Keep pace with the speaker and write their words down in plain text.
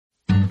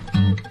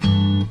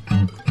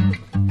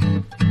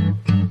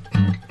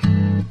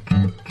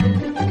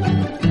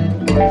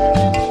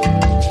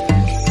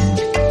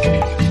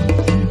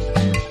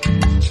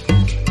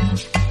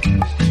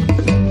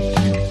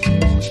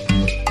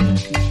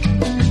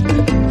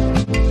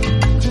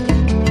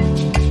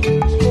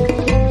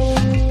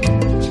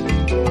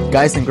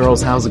Guys and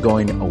girls, how's it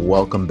going?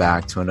 Welcome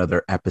back to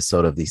another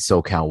episode of the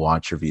SoCal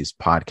Watch Reviews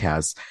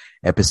podcast,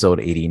 episode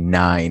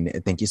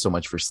 89. Thank you so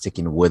much for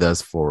sticking with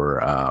us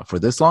for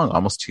this long,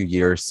 almost 2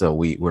 years. So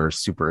we're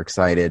super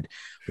excited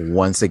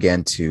once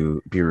again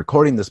to be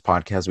recording this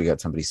podcast. We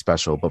got somebody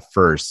special, but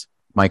first,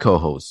 my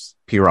co-host,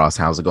 P. Ross,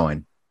 how's it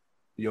going?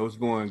 Yo, it's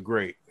going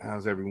great.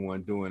 How's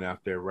everyone doing out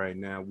there right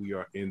now? We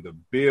are in the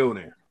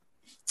building.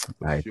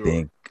 I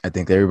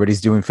think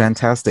everybody's doing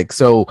fantastic.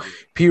 So,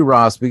 P.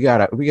 Ross, we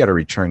got a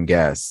return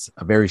guest,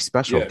 a very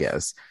special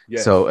guest.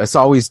 Yes. So, as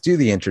always, do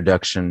the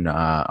introduction.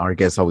 Our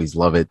guests always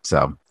love it.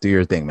 So, do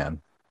your thing,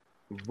 man.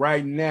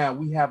 Right now,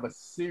 we have a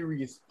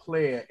serious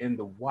player in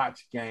the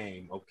watch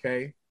game.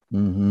 Okay,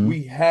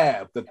 We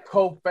have the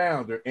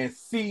co-founder and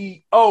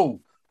CEO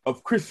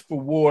of Christopher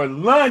Ward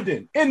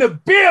London in the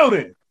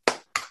building.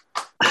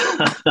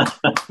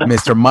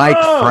 Mr.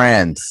 Mike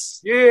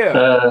France.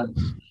 Yeah.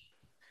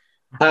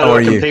 How do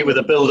I compete with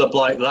a build-up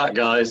like that,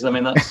 guys? I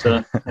mean, that's.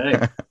 Hey,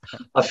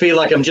 I feel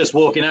like I'm just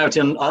walking out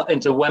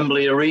into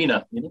Wembley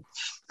Arena. You know?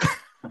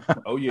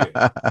 Oh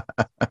yeah.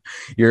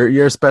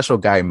 You're a special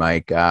guy,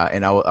 Mike.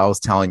 And I was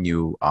telling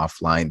you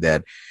offline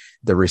that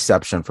the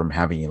reception from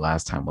having you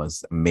last time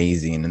was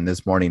amazing. And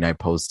this morning I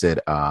posted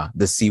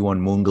the C1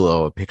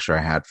 Moonglow, a picture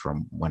I had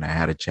from when I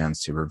had a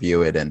chance to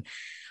review it. And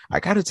I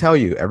got to tell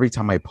you, every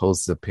time I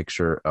post a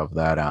picture of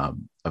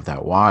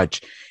that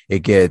watch, it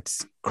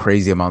gets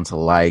crazy amounts of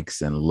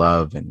likes and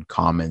love and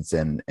comments,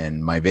 and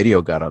my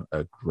video got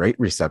a great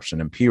reception,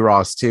 and P.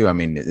 Ross too. I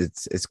mean,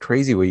 it's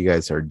crazy what you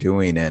guys are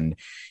doing, and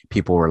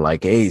people were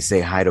like, "Hey,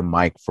 say hi to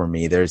Mike for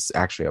me." There's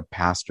actually a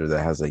pastor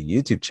that has a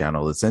YouTube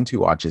channel that's into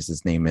watches.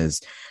 His name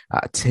is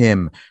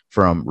Tim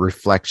from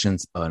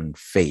Reflections on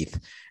Faith,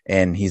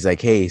 and he's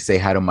like, "Hey, say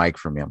hi to Mike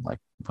for me." I'm like,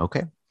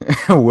 "Okay,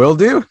 will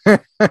do."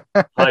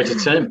 Hi to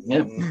Tim.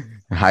 Yeah.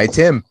 Hi,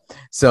 Tim.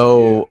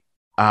 So,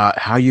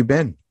 how you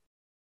been?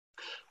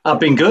 I've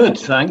been good,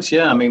 thanks.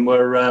 Yeah, I mean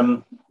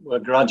we're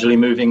gradually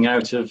moving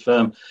out of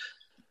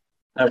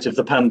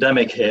the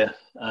pandemic here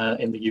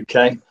in the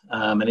UK,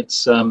 and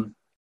it's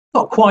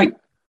not quite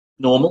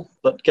normal,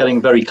 but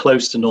getting very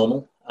close to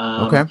normal.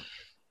 Okay.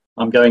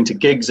 I'm going to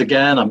gigs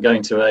again. I'm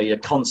going to a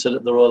concert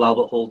at the Royal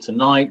Albert Hall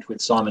tonight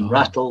with Simon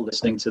Rattle,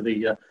 listening to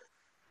the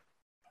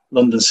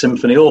London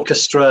Symphony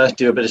Orchestra,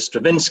 do a bit of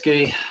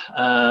Stravinsky,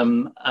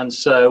 and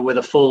so with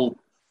a full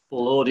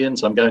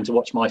audience. I'm going to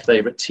watch my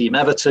favourite team,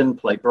 Everton,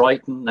 play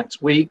Brighton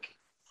next week.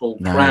 Full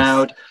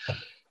crowd.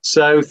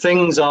 So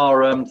things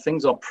are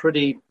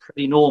pretty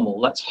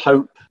normal. Let's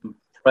hope and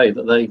pray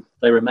that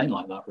they remain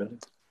like that. Really.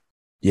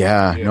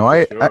 Yeah. No,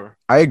 I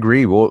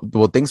agree. Well,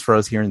 things for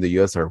us here in the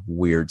US are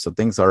weird. So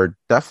things are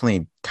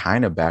definitely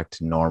kind of back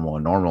to normal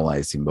and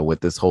normalizing. But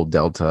with this whole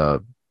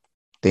Delta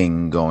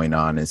thing going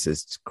on, it's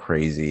just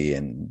crazy,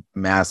 and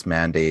mass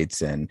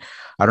mandates, and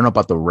I don't know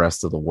about the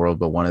rest of the world,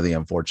 but one of the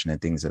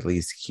unfortunate things, at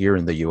least here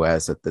in the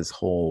US, that this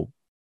whole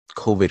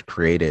COVID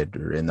created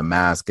in the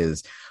mask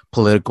is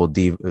political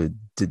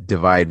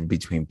divide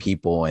between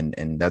people,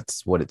 and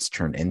that's what it's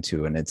turned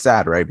into. And it's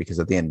sad, right? Because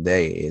at the end of the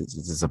day,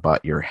 it's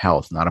about your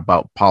health, not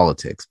about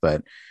politics.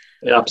 But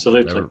yeah,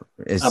 absolutely,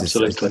 it's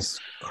just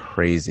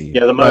crazy.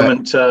 Yeah, the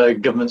moment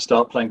governments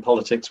start playing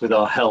politics with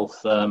our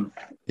health,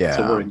 it's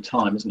a worrying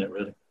time, isn't it?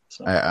 Really.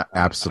 So.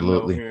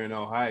 Absolutely. Here in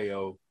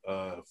Ohio,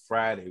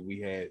 Friday we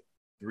had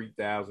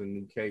 3,000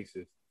 new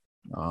cases.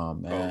 Oh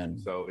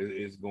man! So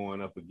it's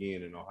going up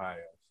again in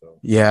Ohio. So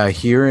yeah,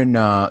 here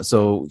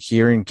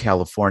in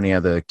California,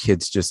 the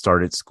kids just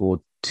started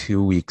school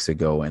 2 weeks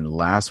ago, and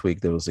last week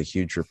there was a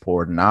huge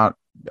report. Not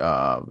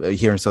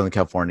here in Southern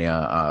California,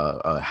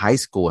 a high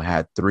school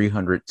had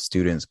 300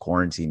 students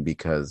quarantined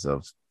because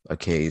of a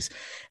case,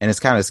 and it's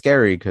kind of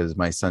scary because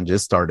my son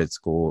just started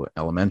school,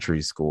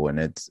 elementary school, and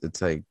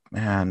it's like,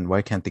 man,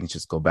 why can't things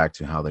just go back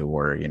to how they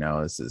were? You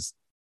know, this is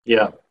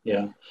yeah.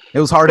 It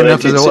was hard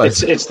enough as it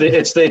was. It's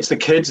the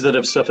kids that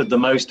have suffered the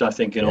most, I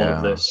think, in all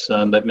of this.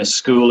 They've missed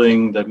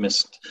schooling, they've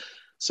missed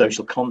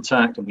social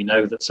contact, and we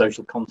know that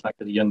social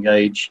contact at a young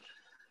age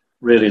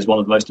really is one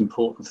of the most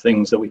important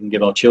things that we can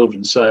give our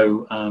children.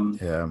 So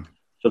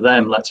for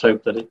them, let's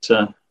hope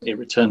that it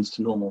returns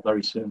to normal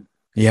very soon.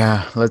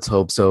 Yeah, let's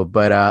hope so.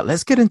 But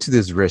let's get into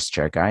this wrist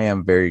check. I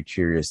am very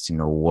curious to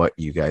know what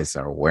you guys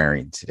are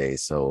wearing today.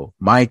 So,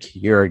 Mike,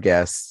 you're a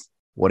guest.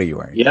 What are you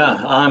wearing? Yeah,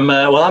 I'm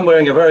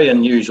wearing a very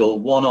unusual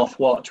one-off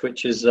watch,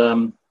 which is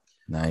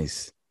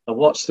nice. A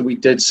watch that we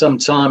did some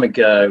time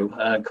ago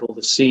called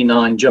the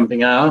C9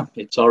 Jumping Hour.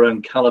 It's our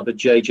own caliber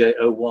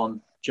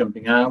JJ01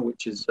 Jumping Hour,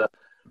 which is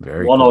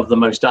one of the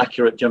most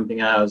accurate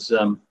jumping hours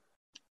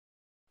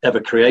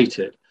ever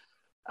created.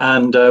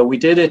 And we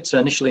did it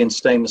initially in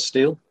stainless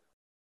steel.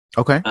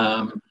 Okay.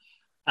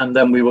 And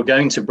then we were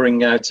going to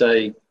bring out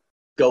a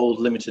gold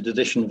limited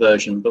edition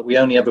version, but we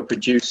only ever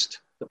produced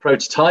the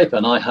prototype,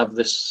 and I have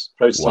this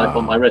prototype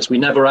on my wrist. We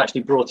never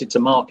actually brought it to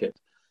market.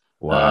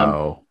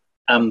 Wow.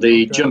 And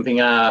the jumping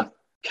hour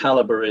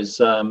caliber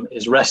is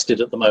rested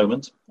at the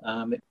moment.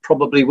 It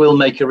probably will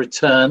make a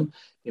return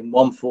in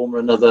one form or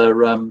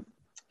another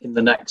in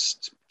the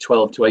next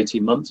 12 to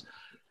 18 months.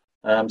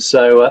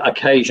 So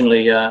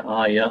occasionally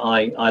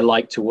I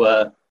like to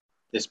wear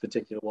this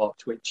particular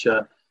watch, which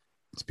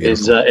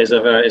is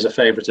a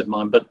favourite of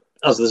mine. But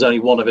as there's only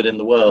one of it in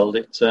the world,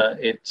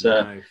 nice.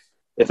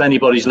 If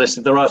anybody's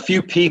listening, there are a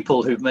few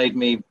people who've made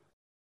me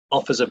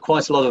offers of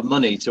quite a lot of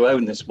money to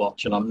own this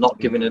watch, and I'm not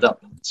giving it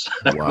up. So,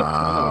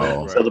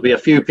 wow! So there'll be a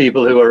few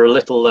people who are a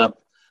little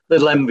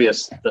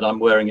envious that I'm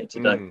wearing it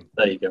today.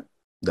 There you go.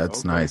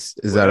 That's nice.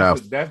 Is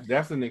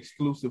that's an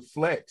exclusive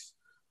flex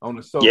on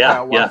the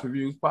SoCal Watch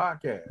Reviews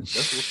podcast?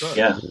 That's what's up.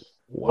 Yeah.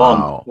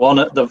 Wow.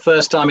 One the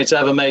first time it's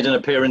ever made an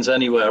appearance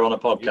anywhere on a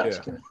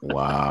podcast. Yeah.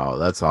 Wow,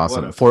 that's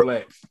awesome.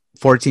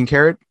 14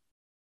 karat?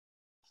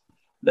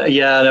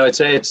 Yeah, no,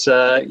 this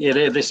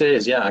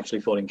is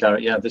actually 14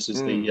 karat. Yeah, this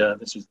is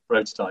this is the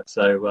prototype.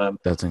 So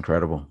that's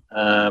incredible.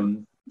 As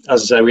I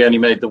say, we only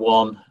made the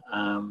one,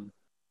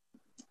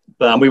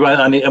 but we went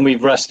and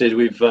we've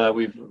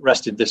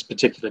rested this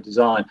particular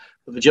design.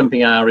 But the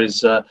jumping hour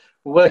is we're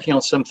working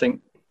on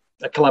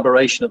a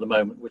collaboration at the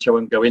moment, which I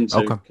won't go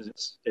into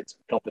because it's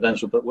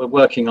confidential. But we're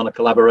working on a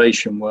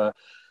collaboration where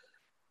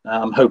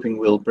I'm hoping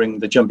we'll bring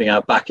the jumping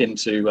hour back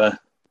into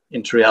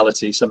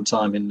reality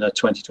sometime in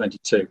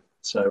 2022.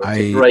 So it's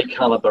a great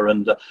caliber,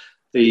 and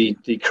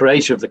the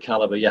creator of the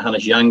caliber,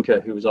 Johannes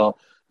Janker, who was our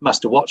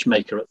master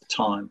watchmaker at the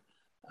time,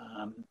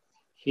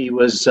 he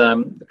was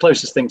the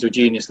closest thing to a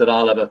genius that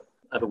I'll ever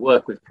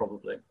work with,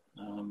 probably.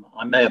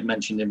 I may have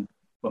mentioned him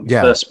when we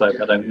first spoke,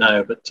 I don't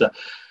know, but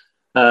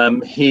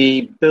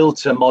he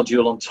built a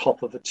module on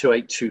top of a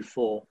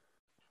 2824,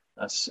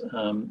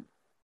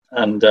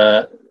 and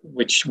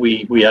which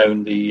we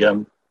own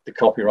the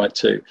copyright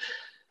to,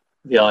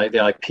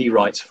 the IP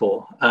rights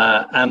for,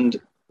 and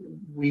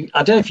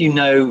I don't know if you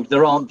know,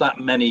 there aren't that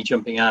many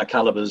jumping hour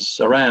calibers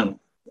around.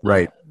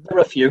 Right. There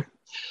are a few.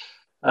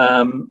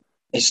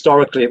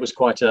 Historically, it was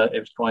quite an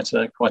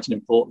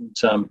important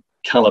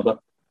caliber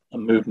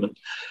and movement,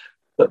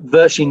 but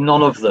virtually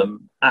none of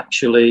them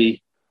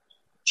actually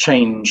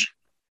change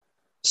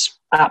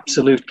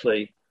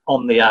absolutely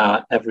on the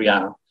hour every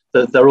hour.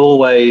 They're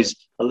always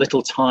a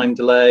little time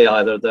delay.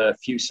 Either they're a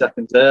few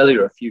seconds early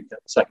or a few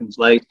seconds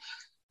late.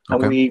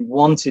 And we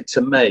wanted to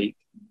make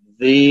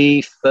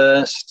the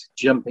first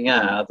jumping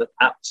hour that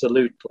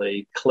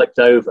absolutely clicked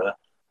over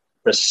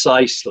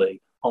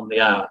precisely on the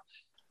hour,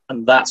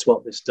 and that's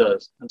what this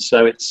does. And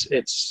so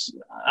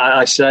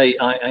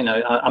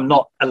I'm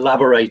not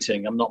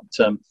elaborating. I'm not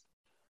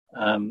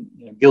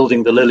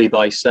gilding the lily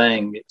by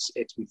saying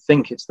we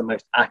think it's the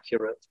most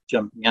accurate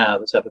jumping hour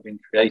that's ever been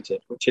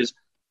created, which is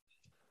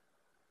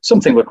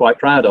something we're quite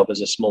proud of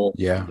as a small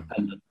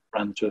independent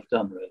brand to have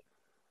done, really.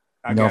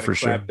 I gotta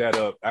clap that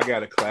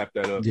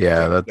up.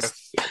 Yeah,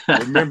 that's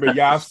remember,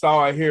 y'all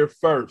saw it here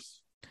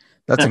first.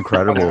 That's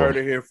incredible. I heard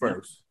it here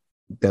first.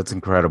 That's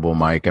incredible,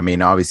 Mike. I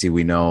mean, obviously,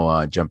 we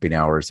know jumping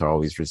hours are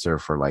always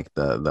reserved for like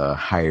the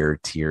higher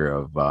tier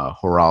of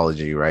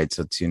horology, right?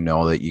 So to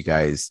know that you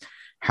guys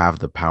have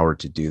the power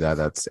to do that,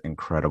 that's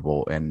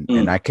incredible.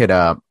 And I could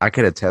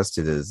attest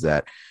to this.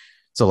 That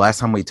so last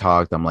time we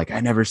talked, I'm like, I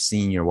never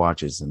seen your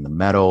watches in the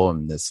metal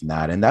and this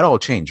and that all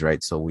changed,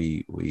 right? So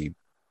we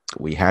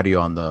had you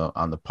on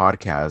the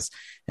podcast,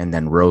 and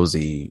then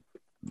Rosie,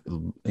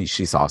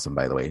 she's awesome,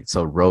 by the way.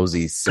 So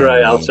Rosie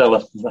I'll tell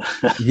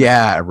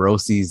her.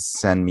 Rosie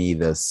sent me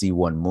the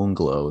C1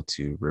 Moonglow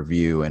to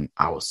review, and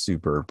I was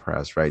super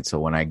impressed, right? So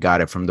when I got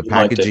it from the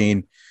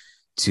packaging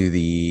to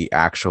the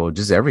actual,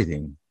 just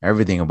everything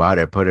about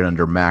it, I put it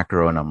under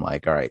macro, and I'm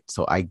like, all right,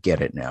 so I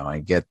get it now. I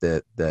get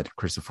that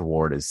Christopher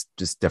Ward is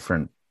just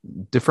different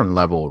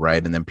level,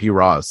 right? And then P.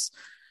 Ross,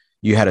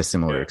 you had a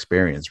similar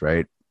experience,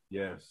 right?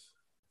 Yes.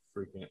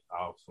 Freaking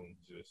awesome.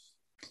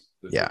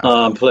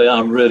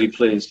 I'm really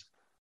pleased.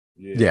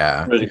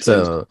 Really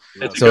pleased.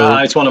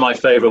 It's one of my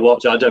favorite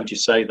watches. I don't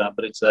just say that,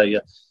 but it's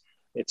a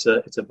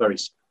very,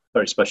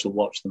 very special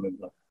watch, the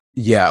Moonglow.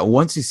 Yeah,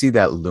 once you see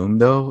that lume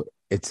though,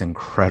 it's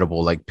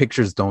incredible. Like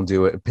pictures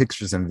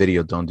and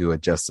video don't do it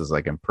justice.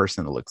 Like in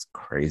person, it looks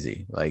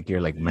crazy. Like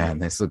you're like, man,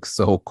 this looks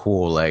so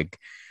cool. Like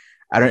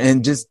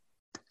and just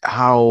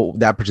how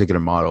that particular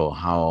model,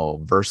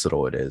 how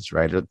versatile it is,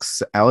 right? It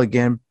looks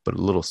elegant, but a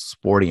little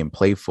sporty and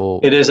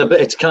playful. It is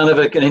it's kind of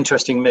an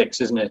interesting mix,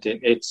 isn't it?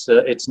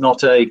 It's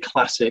not a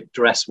classic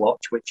dress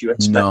watch, which you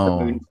expect a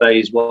moon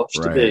phase watch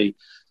to be.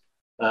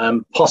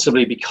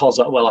 Possibly because,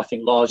 I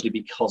think largely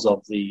because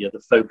of the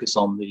focus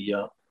on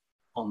the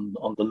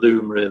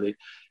lume, really.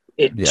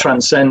 It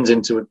transcends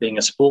into it being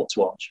a sports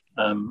watch.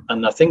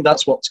 And I think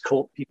that's what's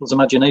caught people's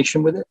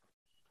imagination with it.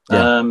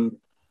 Yeah.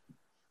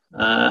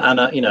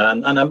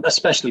 And I'm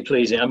especially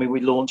pleasing. I mean, we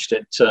launched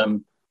it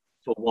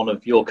for one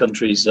of your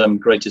country's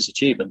greatest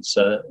achievements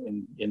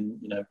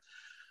in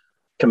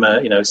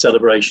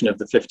celebration of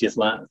the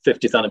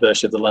 50th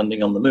anniversary of the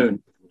landing on the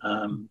moon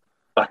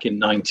back in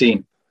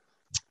 19.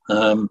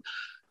 That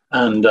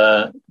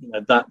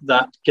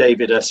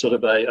gave it a sort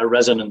of a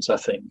resonance, I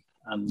think.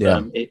 And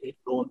it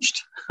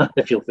launched,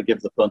 if you'll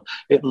forgive the pun,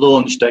 it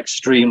launched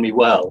extremely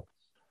well.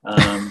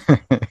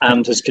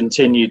 And has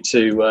continued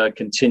to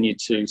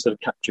sort of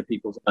capture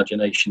people's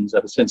imaginations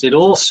ever since. It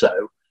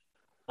also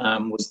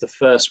was the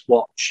first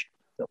watch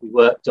that we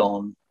worked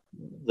on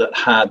that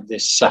had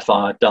this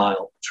sapphire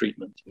dial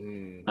treatment.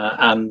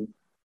 And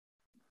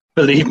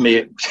believe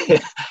me,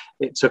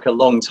 it took a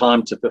long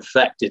time to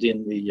perfect it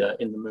in the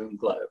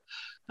Moonglow.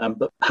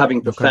 But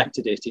having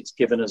perfected it, it's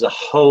given us a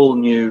whole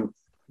new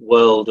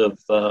world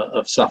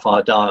of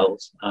sapphire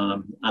dials,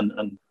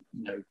 and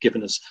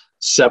given us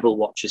several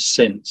watches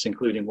since,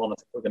 including one I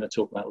think we're going to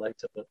talk about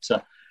later.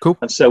 But cool.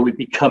 And so we've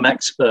become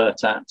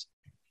expert at,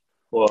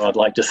 or I'd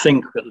like to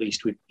think at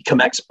least we've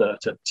become expert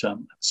at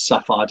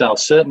sapphire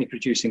dials, certainly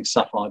producing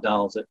sapphire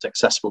dials at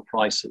accessible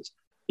prices,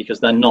 because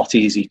they're not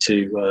easy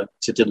to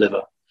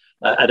deliver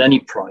at any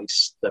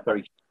price. They're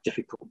very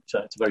difficult.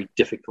 It's a very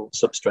difficult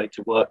substrate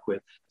to work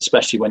with,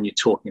 especially when you're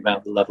talking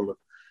about the level of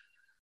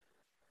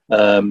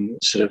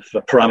sort of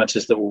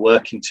parameters that we're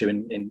working to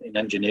in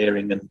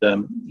engineering. And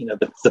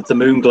the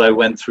Moonglow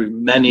went through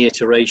many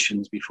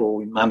iterations before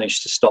we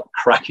managed to stop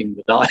cracking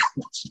the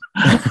dials.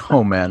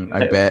 Oh man,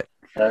 I bet.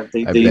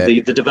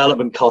 The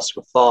development costs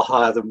were far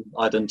higher than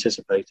I'd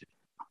anticipated.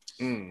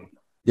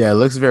 Yeah, it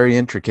looks very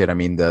intricate. I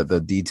mean,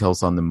 the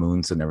details on the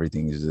moons and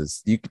everything is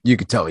just you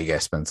could tell you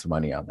guys spent some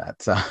money on that.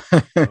 So,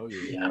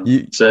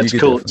 it's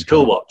cool. It's a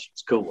cool watch.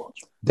 It's a cool watch.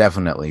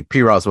 Definitely.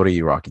 P. Ross, what are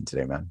you rocking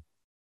today, man?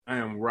 I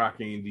am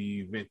rocking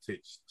the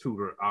vintage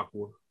Tudor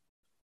Aqua.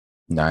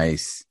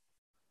 Nice.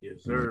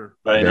 Yes, sir.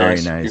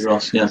 Very nice.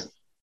 Ross, yeah.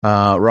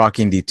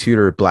 Rocking the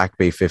Tudor Black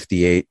Bay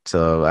 58.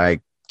 So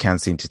I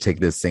can't seem to take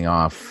this thing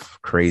off.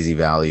 Crazy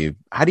value.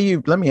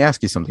 Let me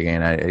ask you something,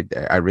 and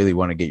I really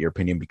want to get your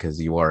opinion,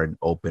 because you are an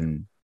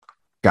open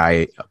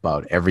guy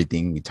about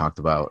everything we talked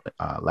about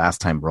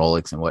last time,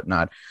 Rolex and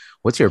whatnot.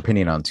 What's your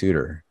opinion on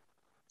Tudor?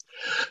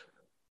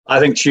 I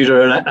think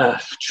Tudor are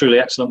truly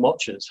excellent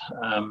watches.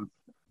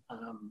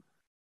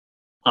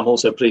 I'm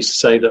also pleased to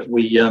say that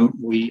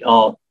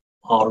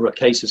our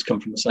cases come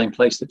from the same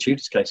place that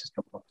Tudor's cases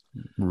come from.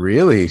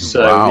 Really?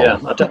 So wow. Yeah,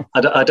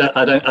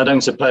 I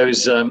don't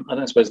suppose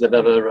they've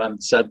ever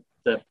said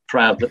they're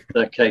proud that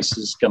their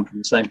cases come from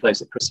the same place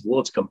that Christopher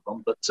Ward's come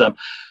from.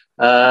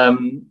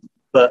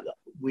 But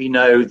we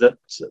know that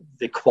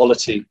the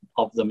quality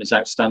of them is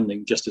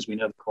outstanding, just as we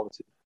know the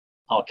quality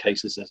of our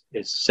cases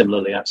is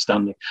similarly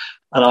outstanding.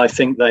 And I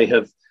think they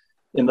have,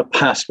 in the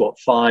past,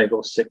 5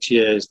 or 6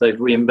 years, they've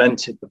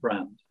reinvented the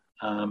brand.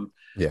 And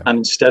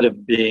instead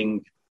of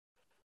being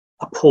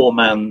a poor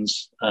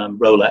man's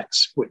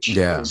Rolex, which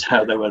is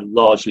how they were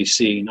largely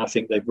seen, I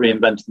think they've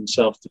reinvented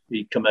themselves to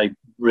become a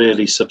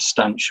really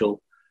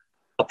substantial,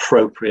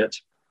 appropriate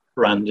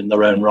brand in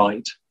their own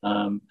right.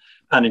 And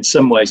in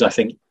some ways, I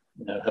think,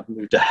 have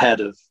moved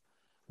ahead of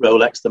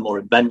Rolex. They're more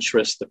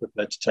adventurous. They're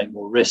prepared to take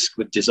more risk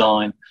with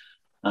design.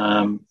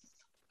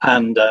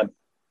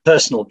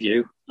 Personal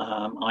view,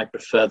 I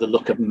prefer the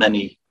look of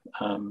many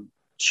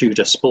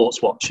Tudor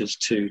sports watches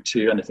to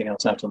anything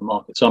else out on the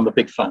market. So I'm a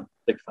big fan.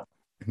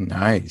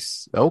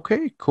 Nice.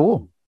 Okay,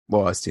 cool.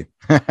 Well, I see.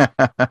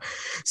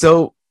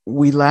 So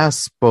we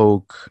last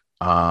spoke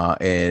about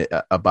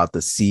the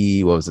the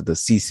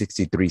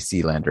C63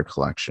 Sealander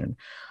collection.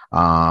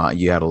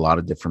 You had a lot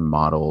of different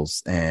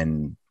models,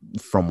 and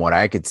from what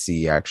I could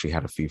see, I actually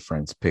had a few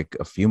friends pick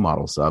a few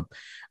models up.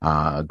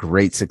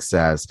 Great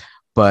success.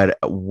 But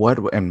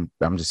and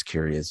I'm just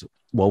curious,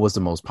 what was the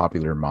most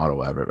popular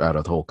model ever out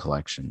of the whole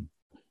collection?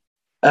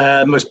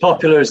 Most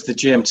popular is the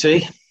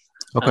GMT.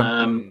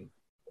 Okay.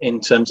 In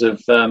terms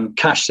of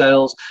cash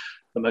sales,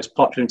 the most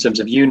popular in terms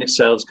of unit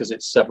sales, because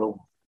it's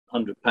several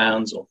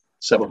 £100 or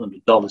several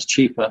 $100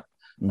 cheaper,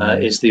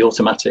 is the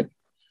automatic.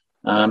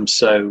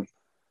 So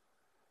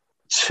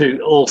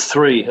all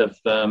three have,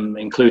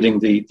 including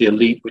the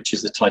Elite, which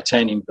is the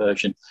titanium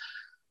version,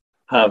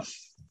 have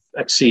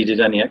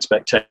exceeded any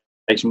expectation.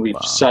 We've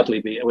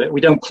sadly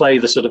we don't play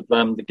the sort of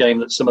the game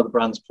that some of the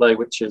brands play,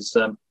 which is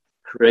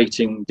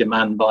creating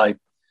demand by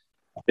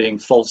being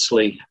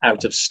falsely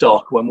out of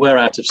stock. When we're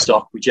out of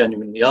stock, we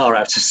genuinely are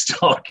out of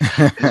stock.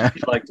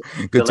 We like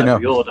to Good to know.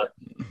 every order.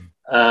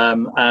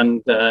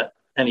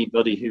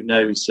 Anybody who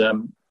knows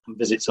and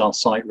visits our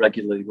site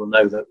regularly will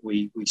know that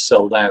we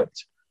sold out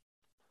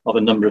of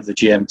a number of the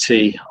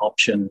GMT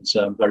options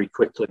very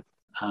quickly,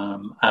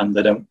 and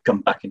they don't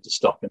come back into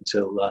stock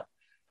until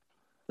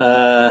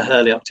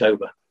early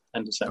October,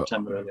 end of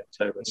September, early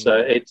October.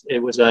 So it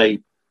was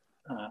an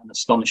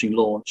astonishing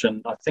launch,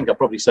 and I think I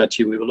probably said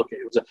to you, we were looking.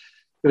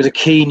 It was a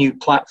key new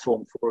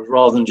platform for us,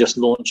 rather than just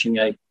launching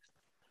a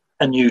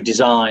new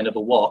design of a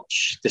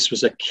watch. This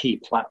was a key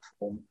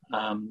platform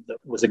that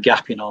was a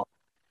gap in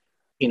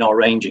our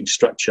ranging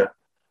structure.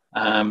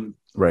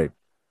 Right.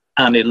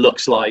 And it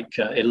looks like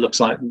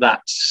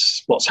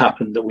that's what's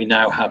happened. That we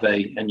now have a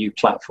new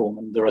platform,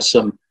 and there are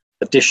some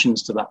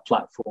additions to that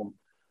platform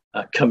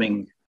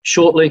coming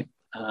shortly.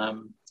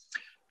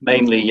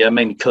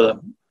 Mainly color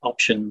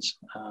options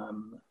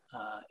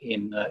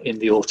in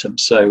the autumn.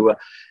 So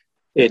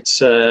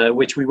it's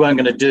which we weren't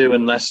going to do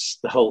unless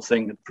the whole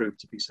thing had proved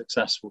to be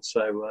successful.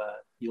 So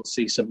you'll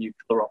see some new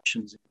color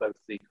options in both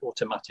the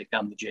automatic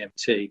and the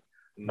GMT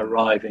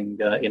arriving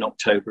in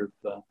October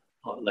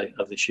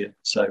of this year.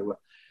 So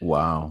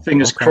Wow.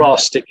 Fingers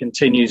crossed it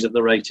continues at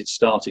the rate it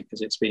started,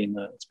 because it's been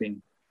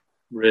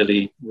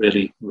really,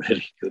 really,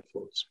 really good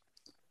for us.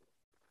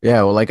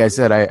 Yeah, well, like I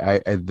said,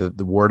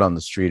 the word on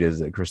the street is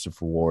that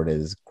Christopher Ward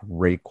is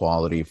great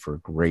quality for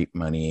great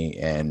money,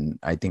 and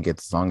I think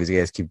it's, as long as you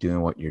guys keep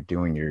doing what you're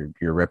doing,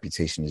 your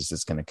reputation is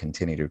just going to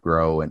continue to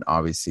grow. And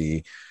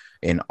obviously,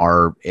 in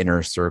our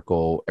inner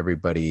circle,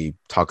 everybody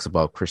talks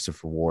about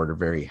Christopher Ward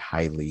very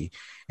highly.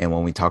 And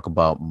when we talk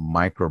about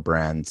micro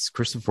brands,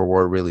 Christopher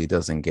Ward really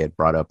doesn't get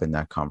brought up in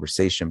that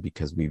conversation,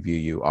 because we view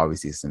you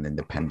obviously as an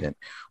independent,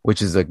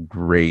 which is a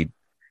great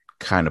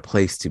kind of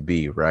place to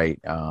be, right?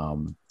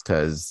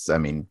 Because I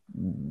mean,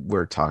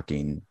 we're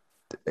talking,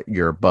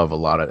 you're above a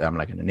lot of, I'm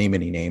not going to name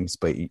any names,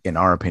 but in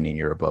our opinion,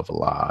 you're above a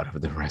lot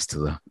of the rest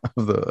of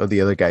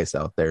the other guys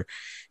out there,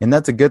 and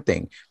that's a good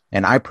thing.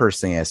 And I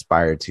personally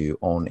aspire to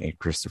own a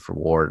Christopher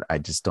Ward. I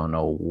just don't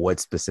know what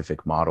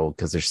specific model,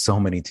 because there's so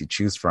many to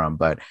choose from.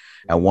 But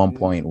at one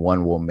point,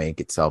 one will make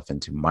itself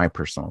into my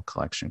personal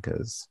collection,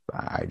 because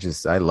I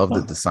love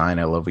the design.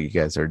 I love what you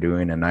guys are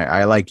doing. And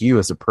I like you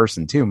as a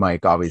person too,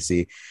 Mike,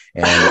 obviously.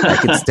 And I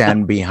could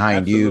stand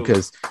behind you,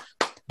 because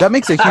that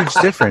makes a huge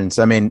difference.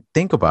 I mean,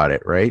 think about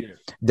it, right? Yeah.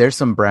 There's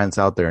some brands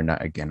out there, and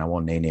again, I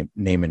won't name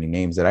any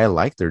names, that I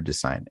like their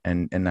design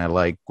and I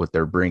like what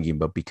they're bringing,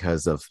 but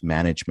because of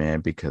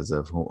management, because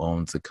of who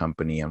owns the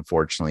company,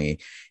 unfortunately,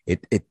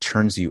 it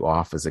turns you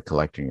off as a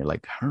collector. And you're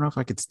like, I don't know if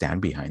I could stand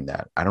behind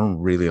that. I don't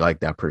really like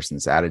that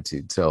person's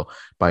attitude. So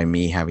by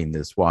me having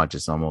this watch,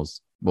 it's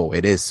almost, well,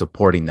 it is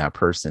supporting that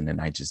person,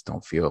 and I just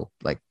don't feel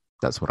like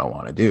that's what I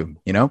want to do,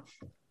 you know?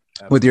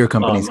 With your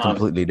company, it's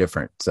completely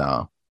different.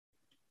 So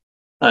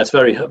it's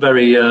very,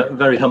 very,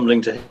 very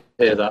humbling to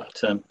hear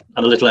that, and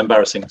a little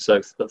embarrassing.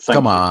 So,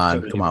 come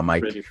on,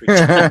 Mike. Really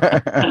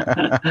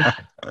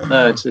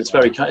no, it's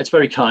very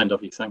kind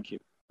of you. Thank you.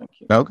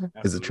 Okay,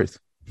 is the truth.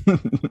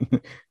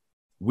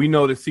 We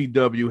know that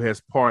CW has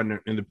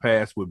partnered in the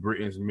past with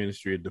Britain's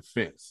Ministry of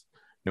Defense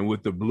and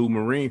with the Blue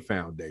Marine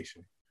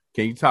Foundation.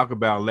 Can you talk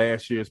about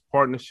last year's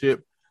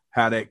partnership,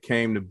 how that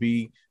came to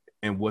be,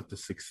 and what the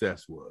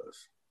success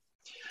was?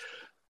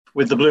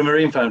 With the Blue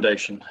Marine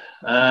Foundation.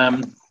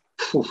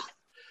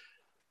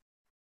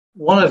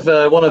 One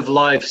of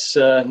life's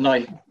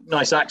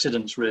nice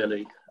accidents,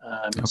 really,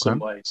 in some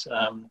ways.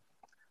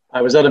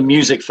 I was at a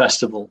music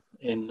festival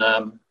in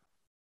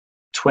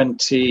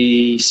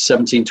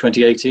 2017,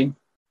 2018,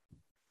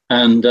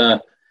 and I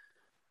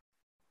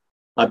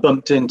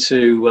bumped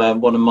into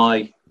one of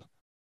my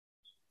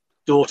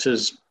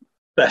daughter's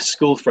best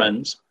school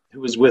friends, who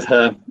was with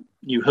her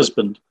new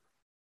husband,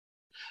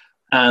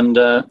 and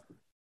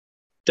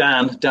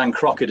Dan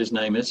Crockett, his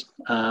name is.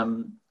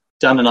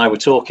 Dan and I were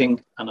talking,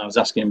 and I was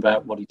asking him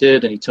about what he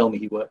did, and he told me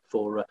he worked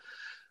for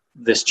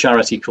this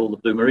charity called the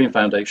Blue Marine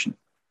Foundation.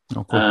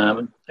 Oh,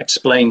 cool.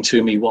 Explained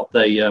to me what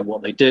they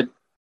did,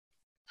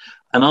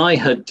 and I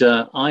had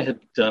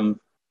been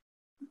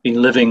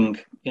living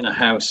in a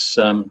house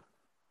on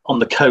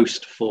the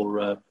coast for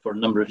a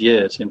number of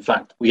years. In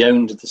fact, we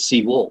owned the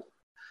seawall,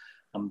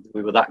 and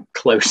we were that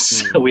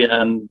close. We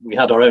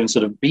had our own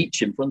sort of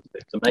beach in front of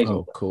it. It's amazing.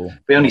 Oh, cool.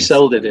 We only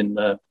sold it in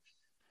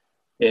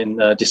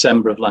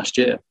December of last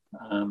year.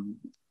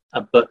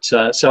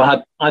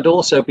 So I'd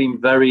also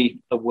been very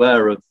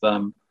aware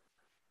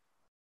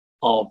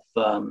of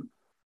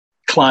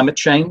climate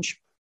change,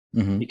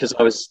 because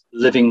I was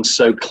living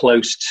so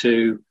close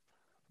to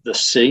the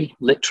sea,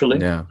 literally.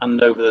 Yeah.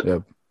 And over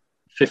the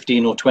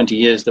 15 or 20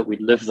 years that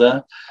we'd lived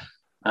there,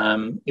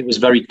 it was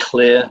very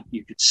clear.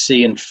 You could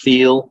see and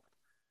feel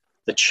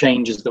the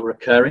changes that were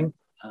occurring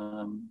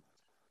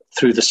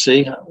through the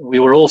sea. We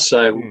were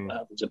also,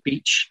 there was a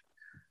beach,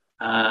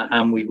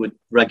 and we would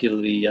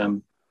regularly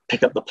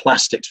pick up the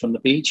plastics from the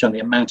beach, and the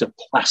amount of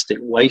plastic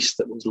waste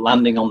that was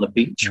landing on the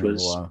beach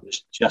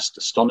was just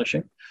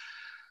astonishing.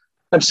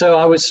 And so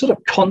I was sort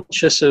of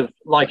conscious of,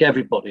 like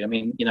everybody, I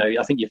mean, you know,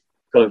 I think you've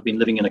got to have been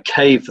living in a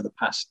cave for the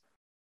past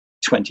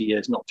 20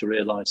 years not to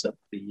realize that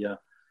the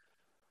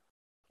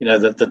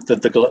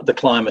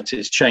climate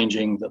is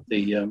changing, that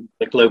the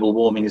global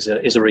warming is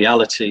a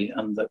reality,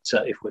 and that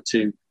if we're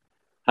to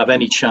have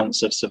any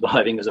chance of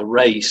surviving as a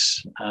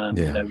race,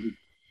 we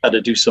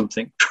better do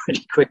something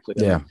pretty quickly.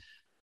 Yeah.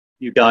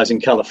 You guys in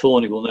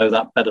California will know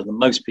that better than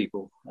most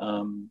people,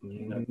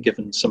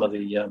 given some of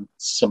the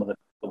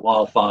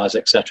wildfires,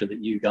 etc.,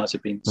 that you guys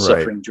have been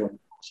suffering during the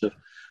course of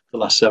the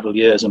last several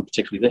years, and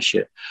particularly this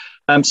year.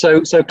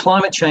 So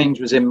climate change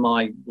was in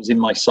my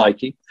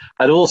psyche.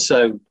 I'd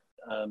also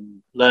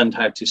learned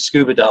how to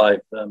scuba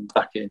dive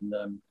back in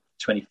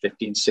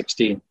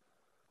 2015-16.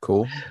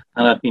 Cool.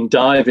 And I'd been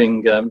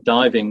diving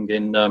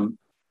in the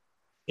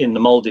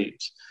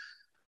Maldives,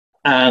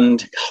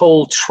 and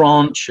whole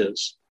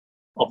tranches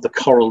of the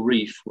coral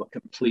reef were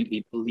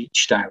completely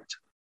bleached out.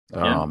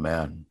 Oh,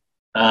 man.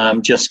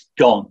 Just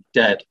gone,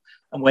 dead.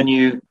 And when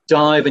you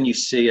dive and you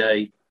see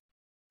a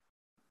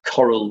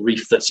coral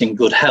reef that's in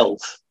good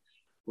health,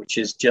 which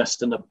is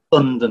just an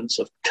abundance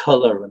of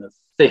color and of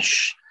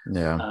fish,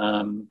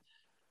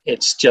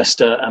 it's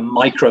just a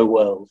micro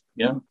world.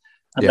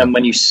 And then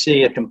when you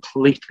see a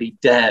completely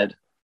dead,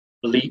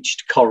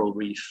 bleached coral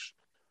reef,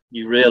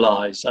 you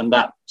realize, and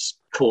that's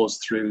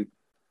caused through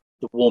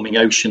the warming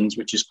oceans,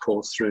 which is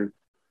caused through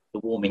the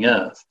warming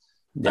earth.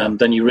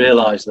 Then you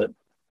realize that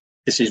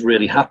this is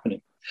really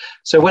happening.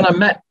 So when I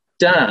met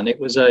Dan, it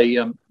was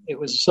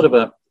sort of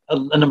a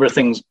number of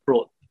things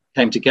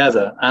came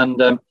together,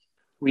 and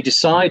we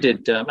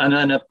decided,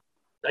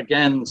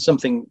 again,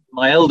 something,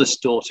 my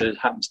eldest daughter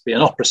happens to be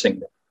an opera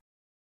singer.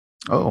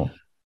 Oh.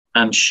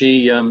 And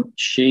she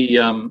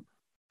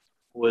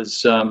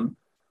was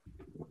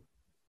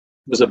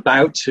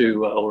about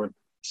to, or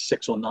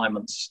 6 or 9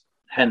 months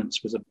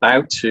hence, was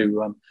about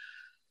to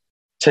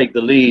take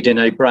the lead in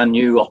a brand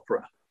new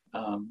opera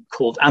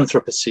called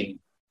Anthropocene.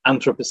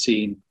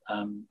 Anthropocene,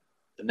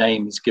 the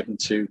name is given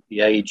to the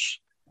age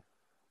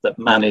that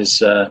man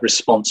is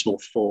responsible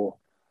for,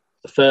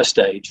 the first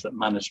age that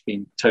man has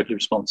been totally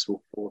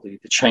responsible for the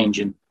change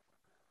in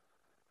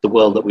the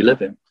world that we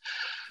live in.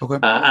 Okay.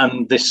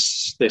 And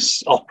this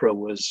opera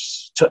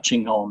was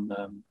touching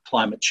on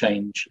climate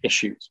change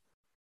issues.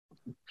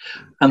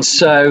 And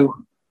so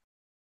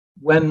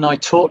when I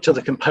talked to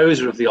the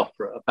composer of the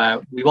opera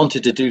about, we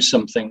wanted to do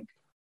something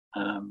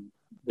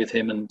with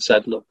him, and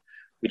said, look,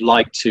 we'd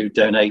like to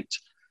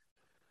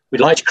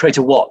create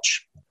a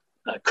watch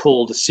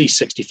called the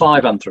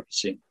C65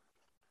 Anthropocene.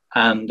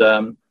 And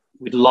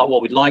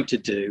what we'd like to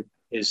do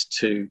is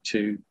to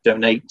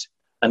donate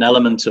an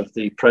element of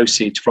the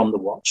proceeds from the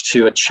watch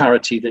to a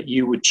charity that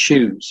you would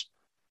choose.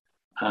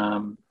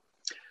 And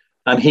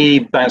he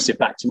bounced it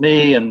back to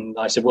me, and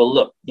I said, well,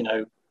 look,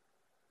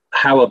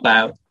 how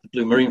about the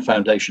Blue Marine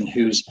Foundation,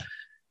 whose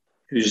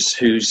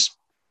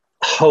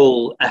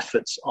whole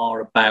efforts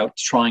are about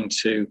trying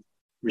to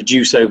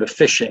reduce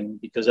overfishing,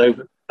 because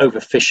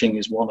overfishing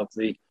is one of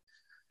the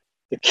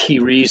key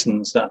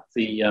reasons that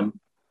the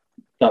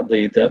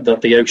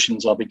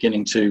oceans are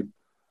beginning to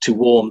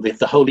warm.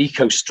 The whole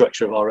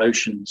ecostructure of our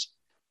oceans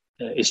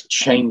is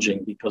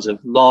changing because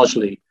of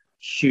largely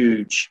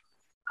huge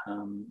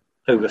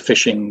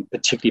overfishing,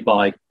 particularly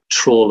by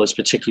trawlers,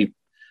 particularly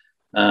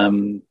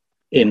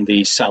in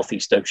the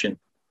Southeast Asian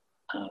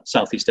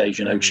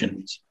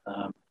oceans.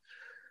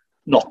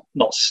 Not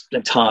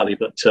entirely,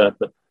 but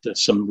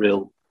there's some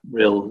real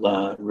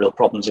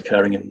problems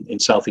occurring in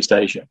Southeast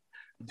Asia.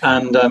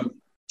 And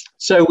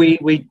so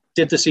we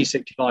did the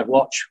C65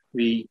 watch.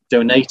 We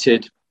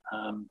donated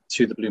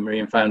to the Blue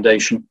Marine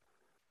Foundation.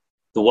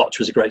 The watch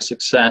was a great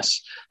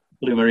success.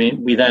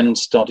 We then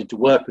started to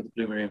work with the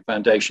Blue Marine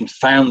Foundation,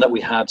 found that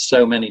we had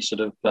so many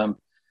sort of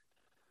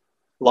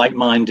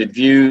like-minded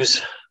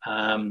views,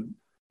 and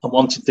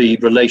wanted the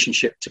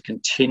relationship to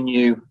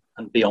continue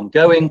and be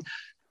ongoing.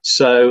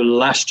 So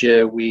last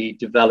year we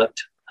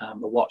developed a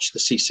watch, the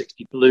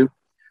C60 Blue,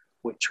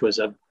 which was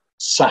a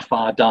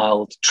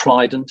sapphire-dialed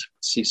Trident,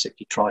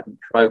 C60 Trident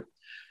Pro,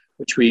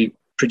 which we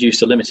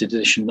produced a limited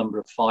edition number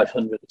of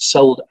 500. It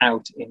sold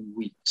out in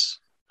weeks.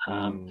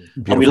 And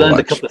we learned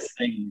a couple of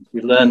things.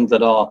 We learned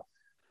that our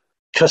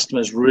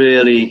customers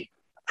really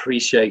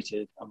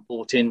appreciated and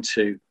bought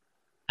into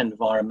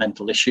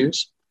environmental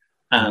issues.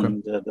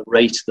 And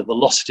the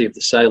velocity of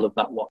the sale of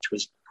that watch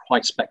was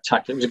quite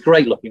spectacular. It was a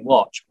great looking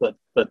watch, but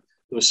there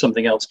was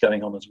something else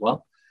going on as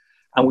well.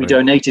 And we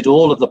donated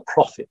all of the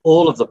profit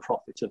of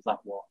that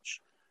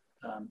watch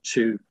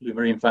to Blue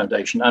Marine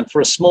Foundation. And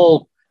for a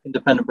small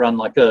independent brand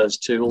like us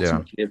to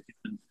ultimately have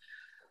given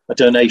a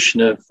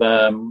donation of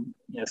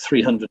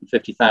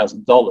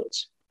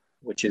 $350,000,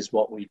 which is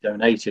what we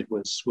donated,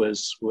 was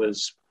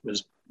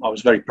I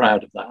was very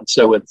proud of that. And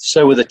so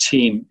were the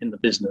team in the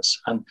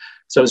business. And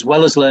so as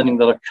well as learning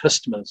that our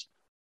customers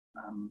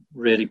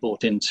really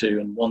bought into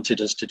and wanted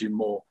us to do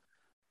more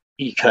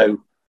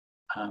eco-biased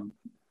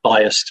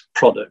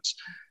products,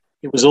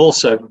 it was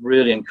also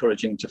really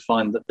encouraging to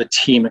find that the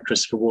team at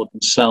Christopher Ward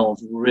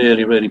themselves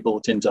really, really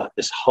bought into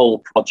this whole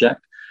project.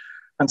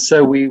 And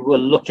so we were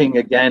looking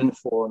again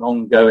for an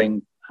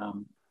ongoing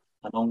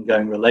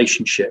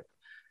relationship.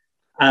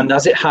 And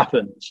as it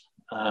happens,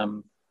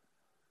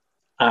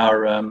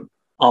 our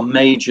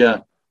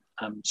major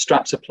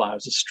strap supplier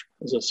is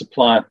a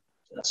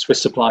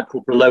Swiss supplier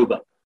called Braloba.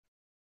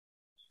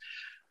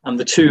 And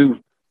the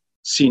two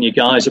senior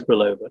guys at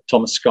Braloba,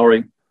 Thomas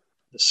Scorry,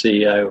 the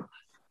CEO,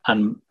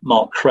 and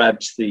Mark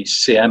Krebs, the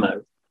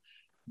CMO,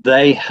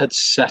 they had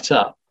set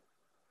up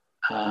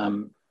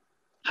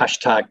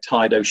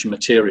 #Tide Ocean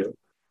Material.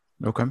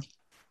 Okay.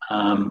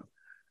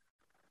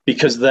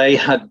 Because they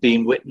had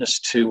been witness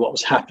to what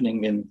was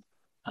happening in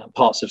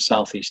parts of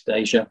Southeast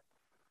Asia,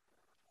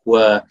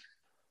 where,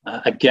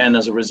 again,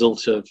 as a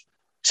result of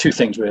two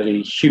things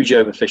really: huge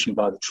overfishing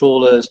by the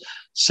trawlers,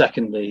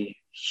 secondly,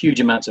 huge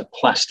amounts of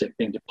plastic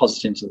being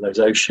deposited into those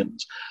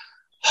oceans.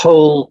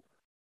 Whole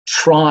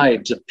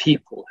tribes of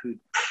people who,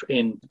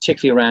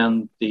 particularly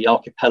around the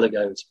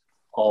archipelagos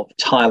of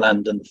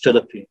Thailand and the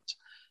Philippines,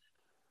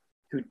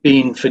 who'd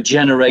been for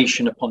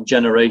generation upon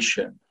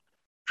generation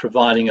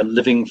providing a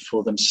living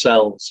for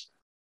themselves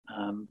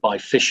by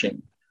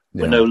fishing,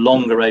 were no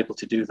longer able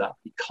to do that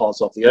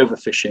because of the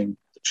overfishing,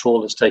 the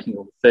trawlers taking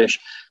all the fish,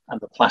 and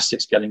the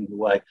plastics getting in the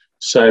way.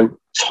 So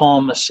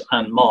Thomas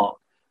and Mark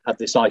had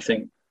this, I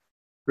think,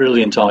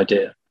 brilliant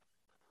idea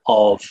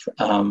of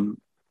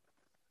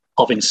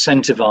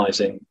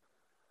incentivizing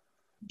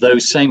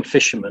those same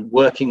fishermen,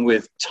 working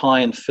with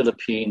Thai and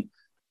Philippine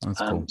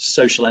cool.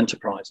 social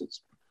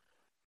enterprises,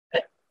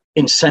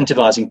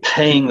 incentivizing,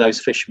 paying those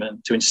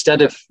fishermen to,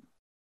 instead of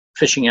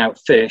fishing out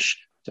fish,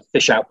 to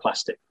fish out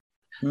plastic.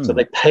 So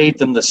they paid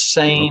them the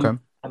same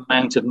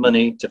amount of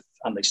money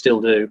and they still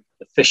do,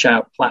 to fish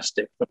out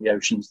plastic from the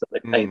oceans that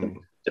they pay them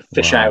to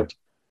fish out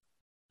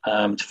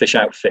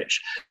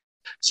fish.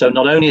 So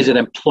not only is it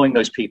employing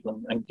those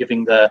people and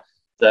giving their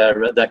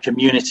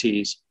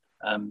communities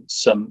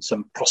some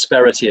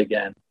prosperity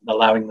again,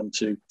 allowing them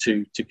to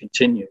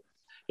continue,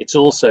 it's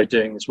also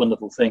doing this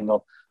wonderful thing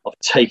of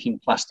taking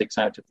plastics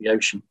out of the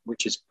ocean,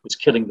 which was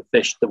killing the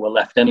fish that were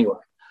left anyway.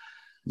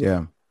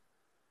 Yeah.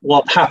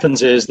 What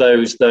happens is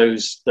those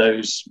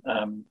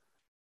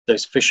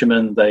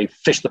fishermen, they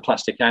fish the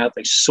plastic out,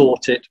 they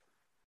sort it,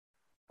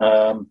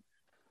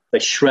 they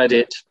shred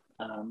it,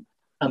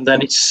 and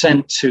then it's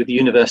sent to the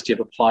University of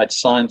Applied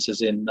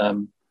Sciences in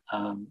Bern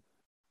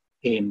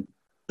in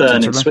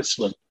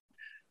Switzerland,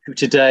 who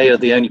today are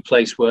the only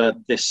place where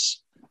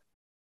this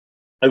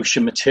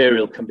ocean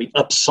material can be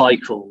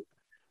upcycled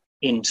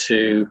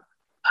into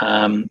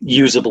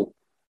usable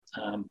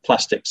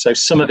plastic. So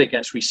some of it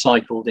gets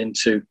recycled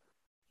into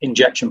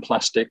injection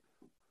plastic.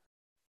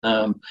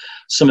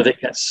 Some of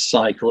it gets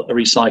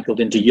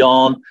recycled into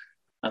yarn,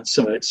 and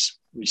some of it's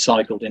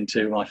recycled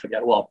into, I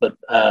forget what, but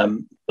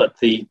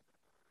the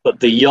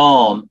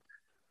yarn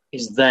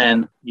is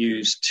then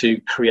used to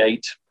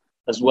create,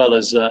 as well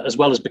as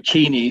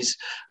bikinis,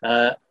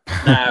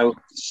 now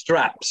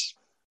straps.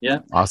 Yeah,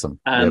 awesome.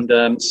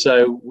 And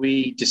so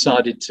we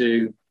decided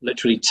to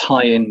literally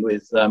tie in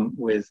with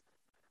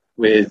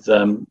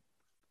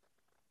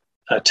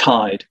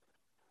Tide,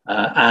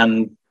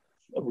 and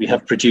we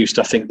have produced,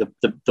 I think,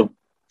 the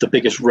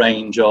biggest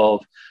range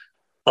of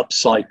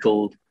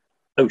upcycled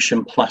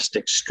ocean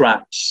plastic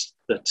straps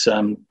that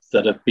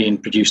have been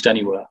produced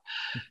anywhere.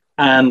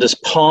 And as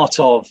part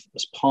of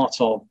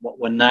what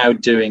we're now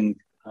doing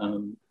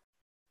and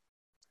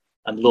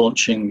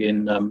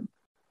launching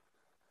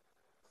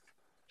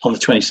on the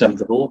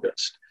 27th of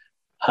August,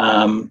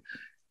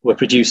 we're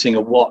producing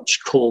a watch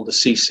called the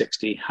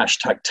C60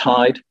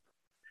 #Tide,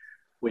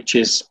 which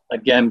is,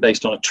 again,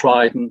 based on a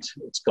trident.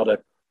 It's got a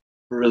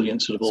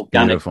brilliant sort of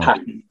organic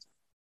pattern.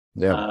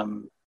 Yeah.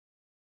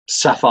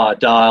 Sapphire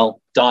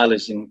dial. Dial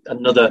is in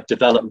another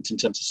development in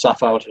terms of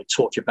sapphire, which I'll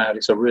talk to you about.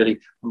 I'm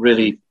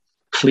really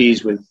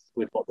pleased with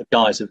what the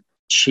guys have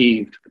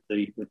achieved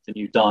with the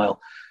new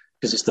dial,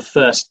 because it's the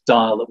first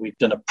dial that we've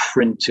done a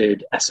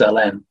printed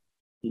SLN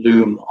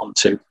loom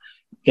onto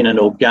in an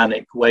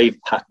organic wave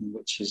pattern,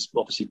 which is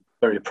obviously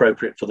very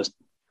appropriate for the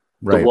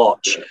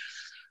watch.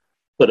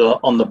 But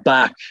on the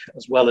back,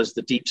 as well as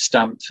the deep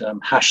stamped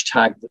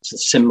hashtag that's the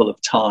symbol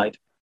of Tide,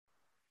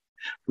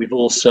 we've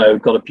also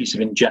got a piece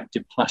of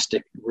injected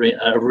plastic,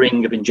 a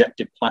ring of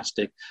injected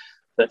plastic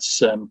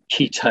that's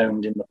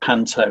ketoned in the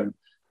Pantone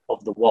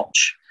of the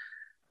watch.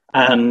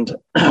 And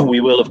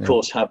we will, of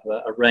course, have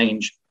a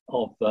range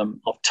of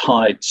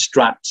Tide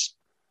straps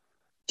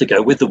to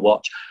go with the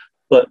watch.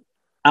 But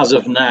as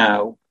of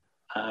now,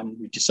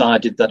 we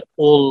decided that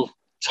all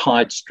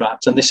Tide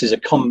straps, and this is a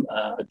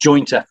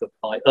joint effort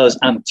by us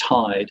and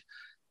Tide,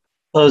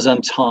 for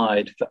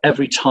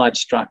every Tide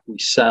strap we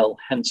sell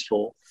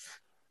henceforth,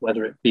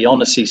 whether it be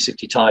on a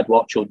C60 Tide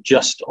watch or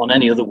just on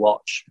any other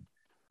watch,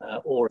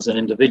 or as an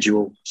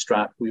individual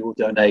strap, we will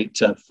donate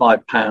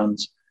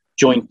 £5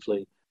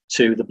 jointly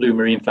to the Blue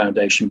Marine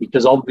Foundation,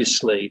 because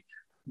obviously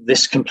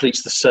this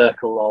completes the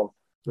circle of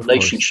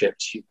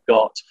relationships. You've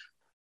got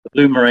the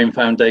Blue Marine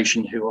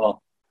Foundation, who are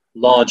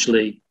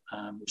largely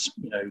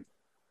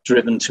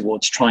driven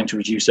towards trying to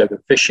reduce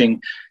overfishing.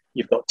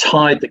 You've got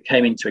Tide, that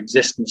came into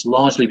existence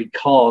largely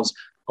because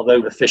of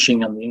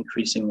overfishing and the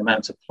increasing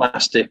amounts of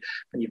plastic.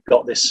 And you've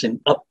got this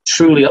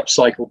truly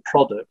upcycled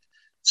product,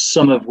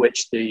 some of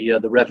which the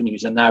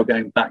revenues are now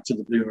going back to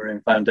the Blue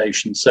Marine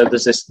Foundation. So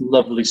there's this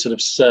lovely sort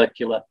of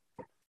circular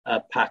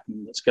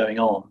pattern that's going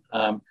on.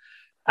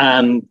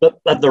 But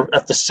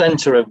at the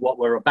center of what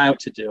we're about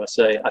to do, I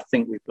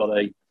think we've got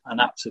an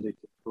absolutely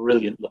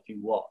brilliant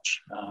looking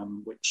watch,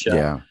 which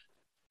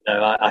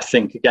I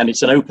think, again,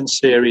 it's an open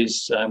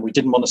series. We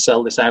didn't want to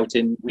sell this out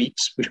in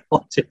weeks. We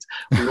wanted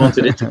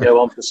it to go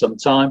on for some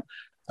time.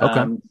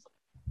 And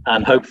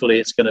hopefully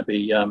it's going to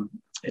be a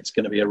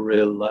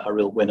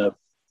real winner,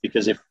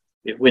 because if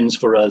it wins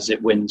for us,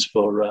 it wins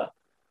for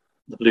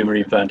the Blue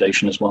Marine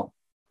Foundation as well.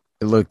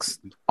 It looks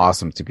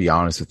awesome, to be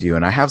honest with you.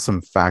 And I have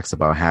some facts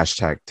about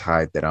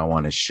 #Tide that I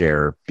want to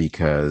share,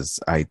 because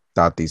I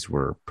thought these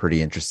were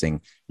pretty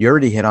interesting. You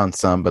already hit on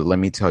some, but let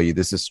me tell you,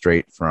 this is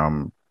straight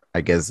from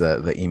I guess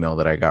the email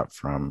that I got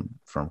from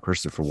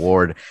Christopher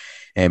Ward,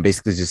 and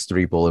basically just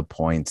 3 bullet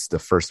points. The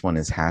first one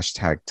is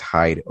hashtag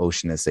Tide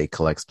Ocean SA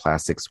collects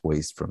plastics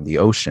waste from the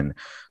ocean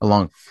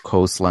along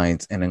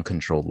coastlines and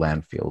uncontrolled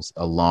landfills,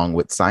 along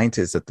with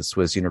scientists at the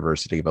Swiss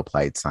University of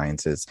Applied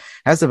Sciences,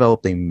 has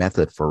developed a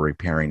method for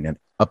repairing and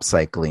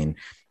upcycling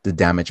the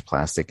damaged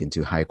plastic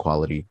into high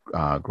quality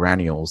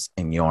granules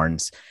and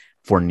yarns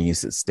for new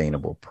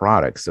sustainable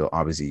products. So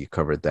obviously you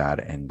covered that,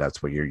 and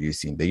that's what you're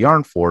using the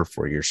yarn for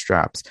your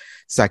straps.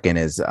 Second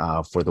is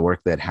for the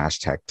work that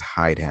hashtag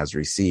Tide has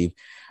received.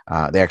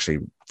 They actually,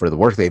 for the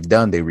work they've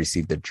done, they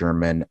received the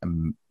German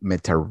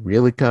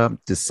Materialika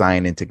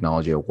Design and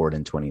Technology Award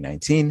in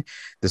 2019,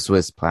 the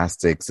Swiss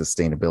Plastic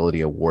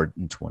Sustainability Award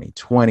in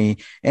 2020,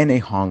 and a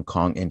Hong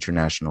Kong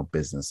International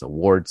Business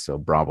Award. So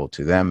bravo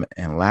to them.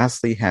 And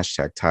lastly,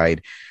 hashtag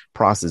Tide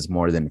processed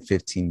more than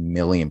 15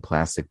 million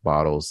plastic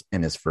bottles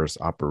in its first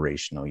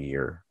operational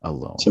year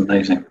alone. It's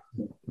amazing.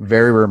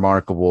 Very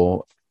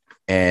remarkable.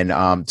 And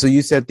so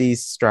you said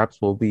these straps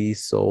will be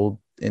sold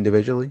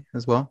individually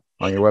as well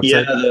on your website?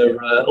 Yeah,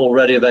 they're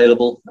already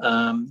available.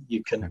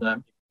 You can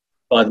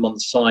buy them on the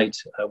site.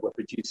 We're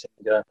producing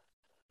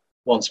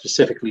one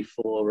specifically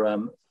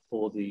for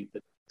the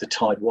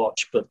Tide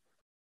watch, but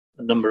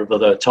a number of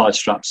other Tide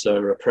straps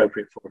are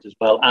appropriate for it, as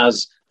well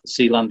as the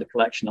Sealander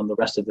collection and the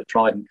rest of the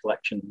Trident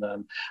collection.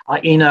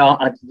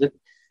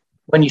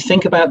 When you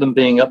think about them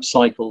being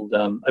upcycled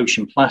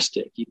ocean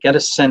plastic, you get a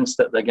sense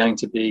that they're going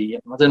to be,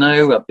 I don't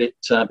know, a bit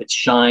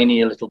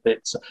shiny, a little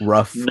bit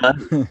rough. No,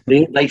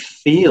 they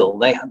feel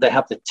they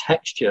have the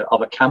texture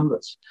of a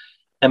canvas.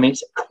 I mean,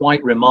 it's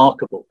quite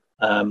remarkable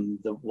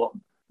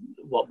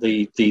what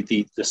the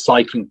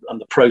cycling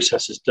and the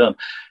process has done.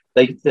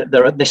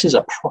 This is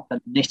a proper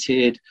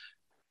knitted,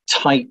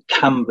 tight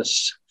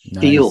canvas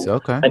feel,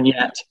 okay. And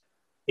yet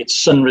it's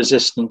sun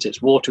resistant,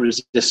 it's water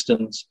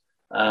resistant.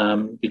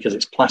 Because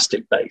it's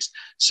plastic based.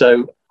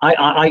 So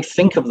I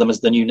think of them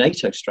as the new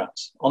NATO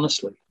straps,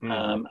 honestly.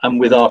 And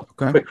with our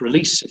quick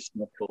release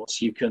system, of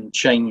course, you can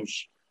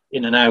change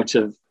in and out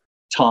of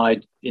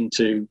Tide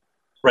into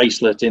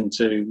bracelet,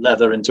 into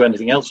leather, into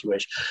anything else you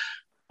wish.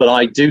 But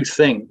I do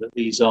think that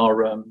these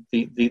are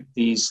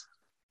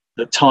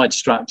the Tide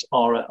straps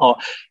are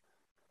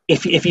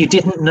if you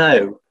didn't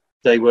know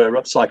they were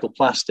upcycled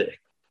plastic,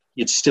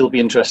 you'd still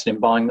be interested in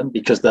buying them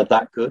because they're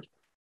that good.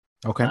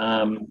 Okay.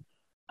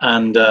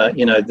 And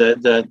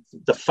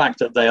the fact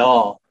that they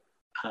are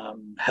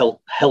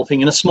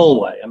helping in a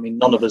small way. I mean,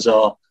 none of us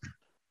are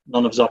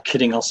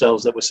kidding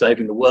ourselves that we're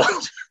saving the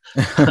world.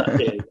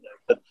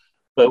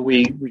 but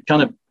we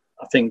kind of,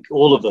 I think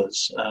all of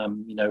us,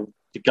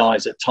 the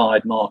guys at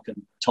Tide, Mark and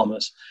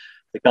Thomas,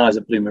 the guys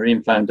at Blue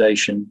Marine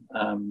Foundation,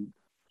 and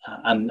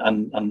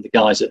the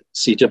guys at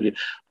CW,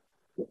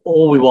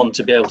 all we want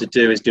to be able to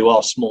do is do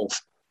our small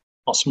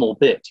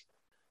bit.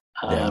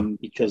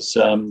 Because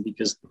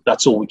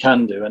that's all we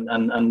can do,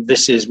 and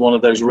this is one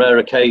of those rare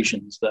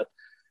occasions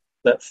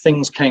that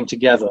things came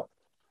together,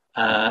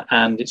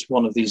 and it's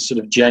one of these sort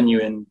of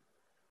genuine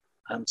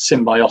and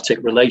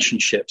symbiotic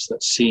relationships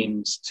that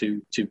seems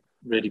to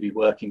really be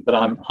working. But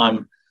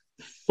I'm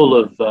full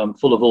of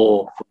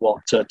awe for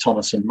what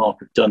Thomas and Mark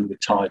have done with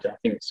Tide. I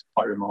think it's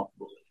quite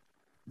remarkable.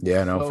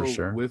 Yeah, no, for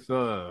sure.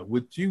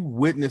 With you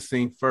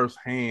witnessing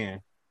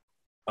firsthand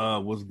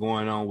what's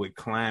going on with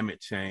climate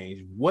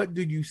change, what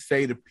do you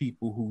say to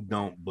people who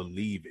don't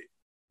believe it,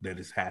 that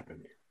it's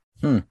happening?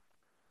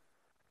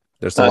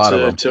 There's a lot of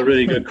them. It's a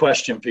really good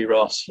question, P.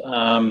 Ross.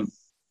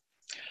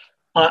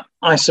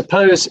 I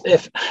suppose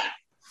if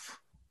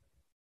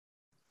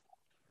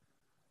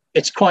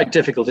it's quite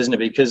difficult, isn't it?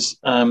 Because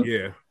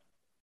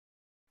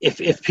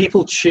if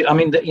people I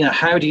mean,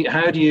 how do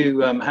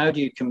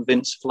you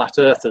convince flat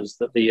earthers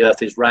that the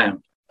Earth is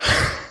round?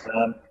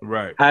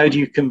 Right. How do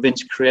you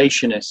convince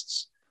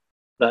creationists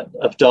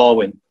of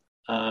Darwin?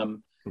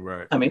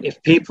 Right. I mean,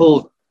 if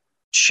people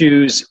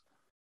choose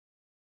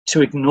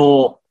to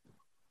ignore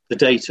the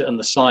data and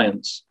the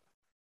science,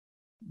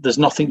 there's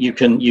nothing you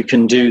can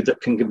do that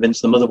can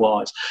convince them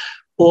otherwise.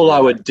 All I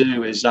would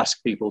do is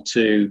ask people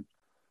to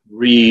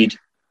read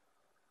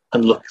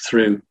and look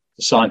through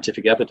the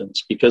scientific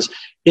evidence, because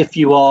if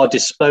you are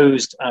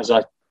disposed, as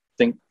I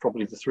think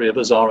probably the three of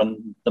us are,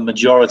 and the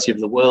majority of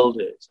the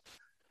world is,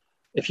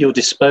 if you're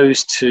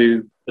disposed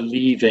to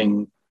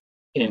believing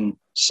in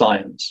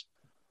science,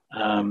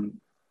 then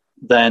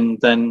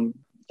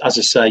as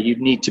I say, you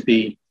need to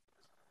be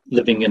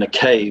living in a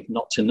cave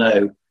not to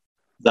know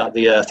that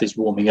the Earth is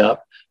warming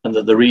up, and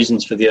that the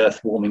reasons for the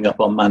Earth warming up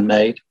are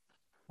man-made,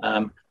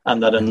 and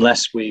that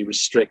unless we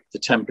restrict the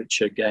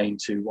temperature gain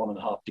to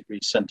 1.5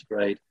 degrees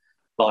centigrade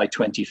by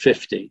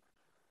 2050,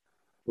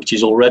 which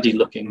is already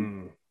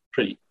looking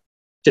pretty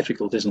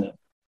difficult, isn't it?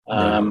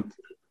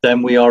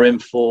 Then we are in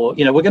for,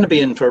 we're going to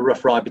be in for a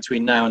rough ride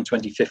between now and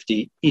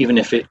 2050, even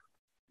if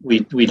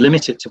we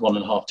limit it to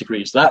 1.5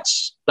 degrees.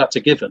 That's a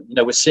given.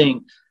 We're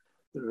seeing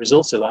the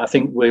results of that. I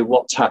think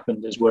what's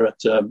happened is we're at,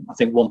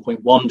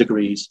 1.1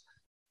 degrees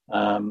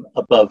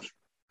above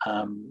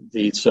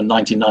the sort of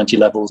 1990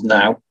 levels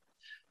now.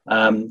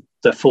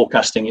 they're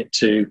forecasting it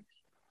to,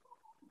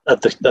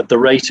 at the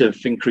rate of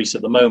increase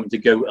at the moment, to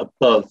go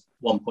above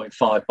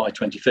 1.5 by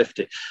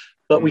 2050.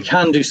 But we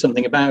can do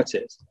something about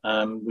it.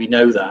 We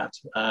know that.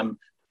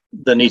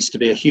 There needs to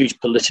be a huge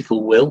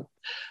political will.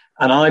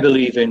 And I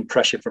believe in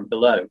pressure from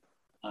below,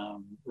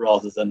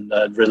 rather than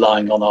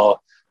relying on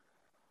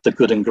the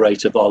good and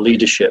great of our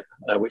leadership,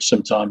 which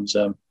sometimes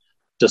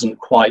doesn't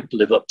quite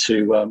live up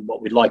to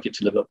what we'd like it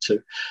to live up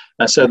to.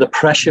 And so the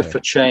pressure for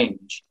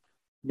change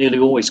nearly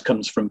always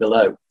comes from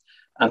below.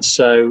 And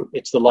so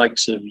it's the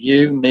likes of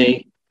you,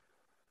 me,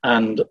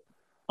 and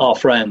our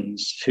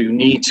friends who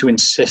need to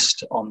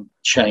insist on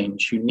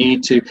change. You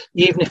need to,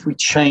 even if we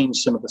change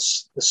some of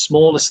the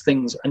smallest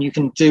things, and you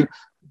can do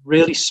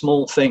really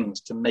small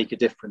things to make a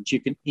difference.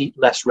 You can eat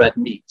less red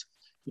meat.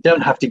 You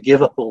don't have to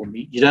give up all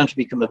meat. You don't have to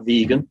become a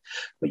vegan,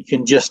 but you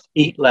can just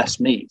eat less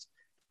meat.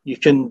 You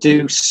can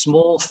do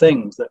small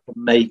things that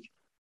can make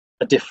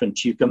a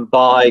difference. You can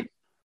buy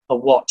a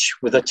watch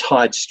with a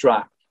tied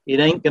strap. It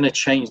ain't going to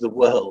change the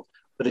world,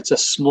 but it's a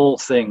small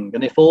thing.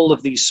 And if all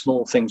of these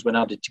small things, when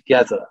added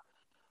together,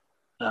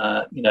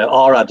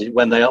 are added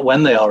when they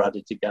are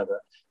added together,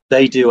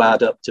 they do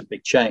add up to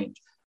big change.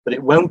 But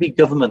it won't be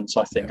governments.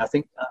 I think.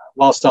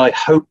 Whilst I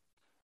hope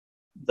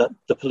that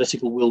the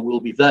political will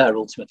be there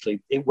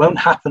ultimately, it won't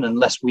happen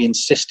unless we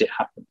insist it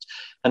happens.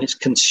 And it's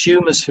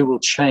consumers who will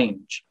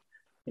change.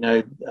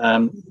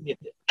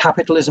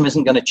 Capitalism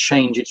isn't going to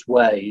change its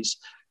ways.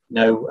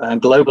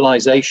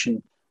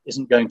 Globalization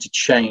isn't going to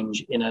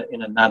change in a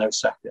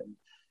nanosecond.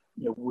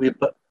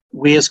 But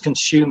we as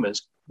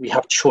consumers, we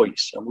have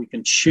choice, and we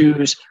can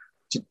choose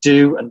to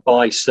do and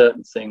buy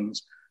certain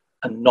things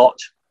and not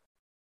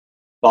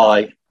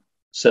buy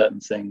certain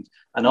things.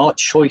 And our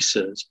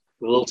choices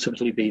will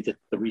ultimately be the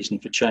reason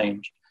for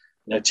change.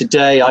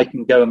 Today I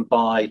can go and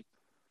buy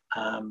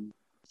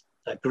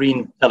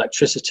green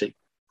electricity,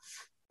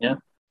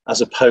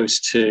 as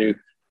opposed to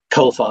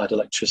coal-fired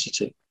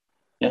electricity.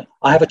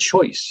 I have a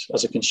choice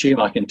as a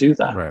consumer. I can do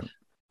that. Right.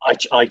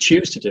 I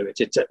choose to do it.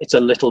 It's a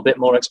little bit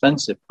more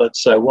expensive, but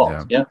so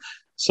what? Yeah.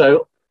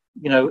 So,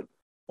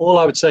 all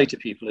I would say to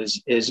people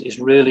is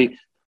really,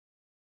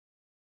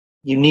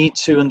 you need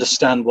to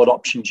understand what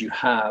options you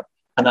have,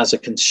 and as a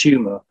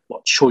consumer,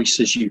 what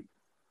choices you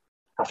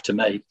have to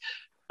make.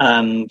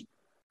 And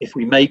if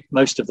we make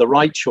most of the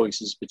right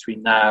choices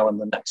between now and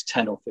the next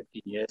 10 or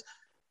 15 years,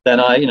 then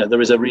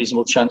there is a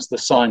reasonable chance the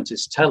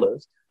scientists tell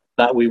us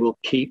that we will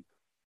keep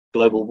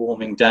global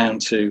warming down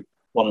to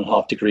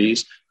 1.5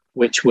 degrees,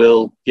 which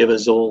will give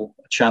us all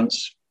a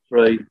chance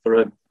for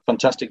a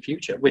fantastic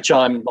future, which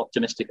I'm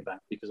optimistic about,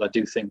 because I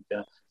do think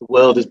the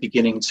world is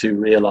beginning to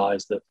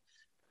realize that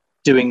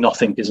doing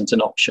nothing isn't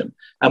an option.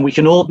 And we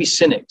can all be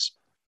cynics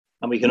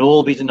and we can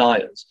all be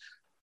deniers.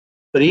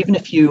 But even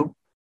if you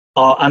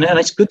are, and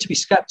it's good to be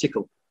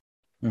skeptical,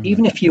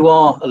 even if you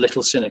are a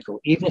little cynical,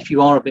 even if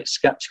you are a bit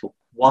skeptical,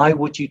 why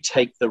would you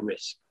take the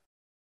risk?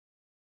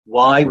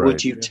 Why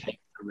would you take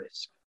the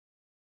risk?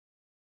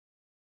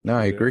 No,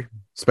 I agree.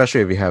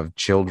 Especially if you have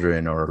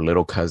children or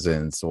little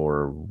cousins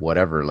or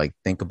whatever, like,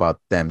 think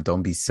about them.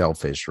 Don't be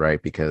selfish,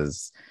 right?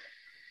 Because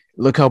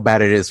look how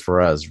bad it is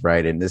for us,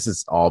 right? And this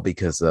is all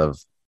because of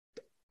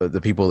the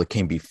people that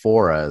came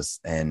before us,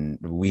 and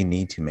we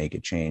need to make a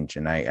change.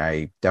 And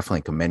I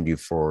definitely commend you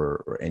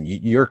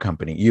your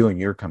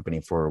company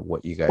for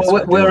what you guys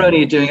are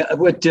doing.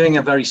 We're doing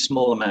a very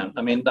small amount.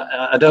 I mean,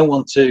 I don't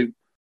want to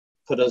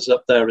put us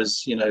up there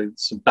as,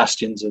 some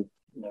bastions of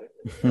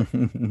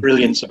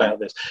brilliance about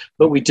this,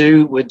 but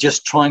we're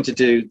just trying to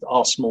do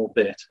our small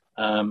bit,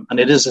 and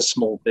it is a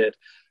small bit,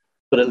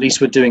 but at least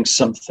we're doing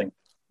something,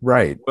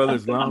 right? Well,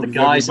 as long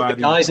as the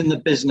guys in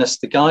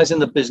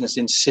the business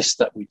insist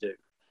that we do.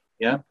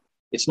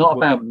 It's not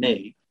about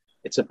me,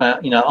 it's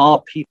about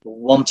our people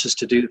want us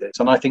to do this.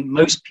 And I think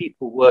most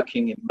people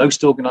working in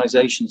most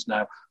organizations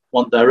now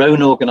want their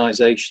own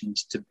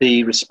organizations to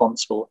be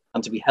responsible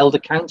and to be held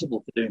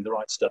accountable for doing the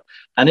right stuff.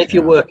 And if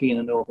you're working in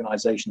an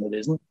organization that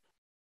isn't,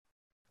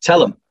 tell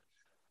them.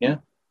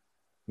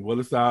 Well,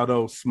 it's all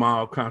those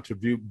small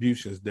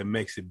contributions that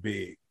makes it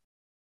big.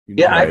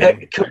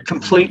 I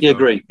completely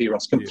agree, B.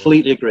 Ross.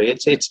 Completely agree.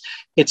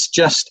 It's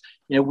just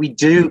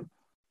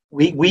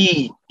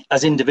we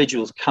as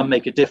individuals can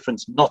make a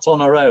difference, not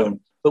on our own,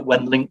 but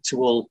when linked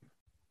to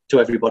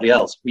everybody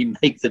else, we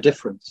make the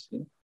difference.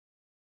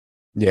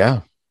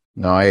 Yeah.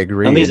 No, I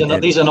agree. And these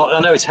are not. I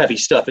know it's heavy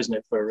stuff, isn't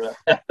it?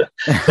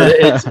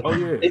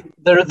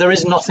 There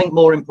is nothing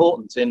more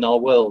important in our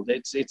world.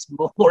 It's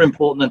more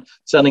important than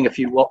selling a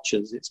few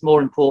watches. It's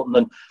more important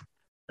than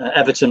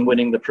Everton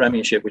winning the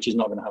Premiership, which is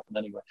not going to happen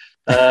anyway.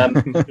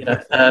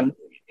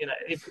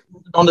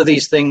 None of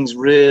these things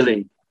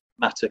really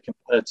matter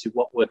compared to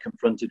what we're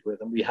confronted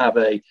with, and we have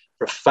a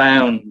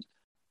profound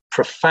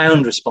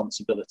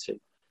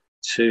responsibility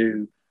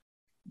to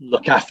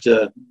look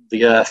after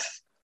the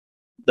earth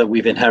that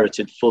we've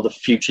inherited for the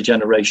future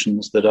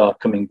generations that are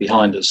coming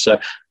behind us. So,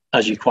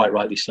 as you quite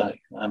rightly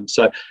say,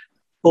 so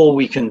all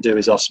we can do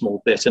is our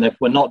small bit, and if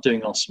we're not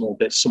doing our small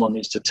bit, someone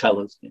needs to tell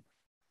us.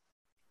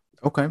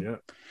 Okay. Yeah.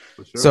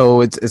 Sure.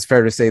 So it's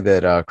fair to say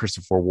that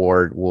Christopher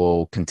Ward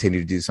will continue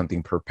to do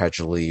something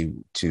perpetually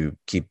to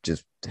keep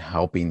just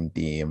helping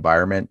the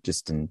environment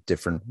just in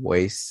different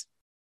ways.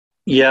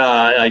 Yeah,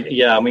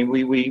 I mean,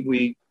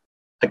 we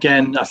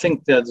again, I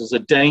think that there's a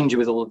danger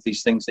with all of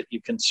these things that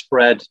you can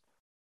spread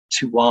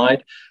too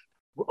wide.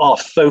 Our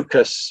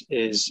focus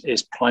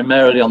is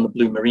primarily on the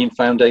Blue Marine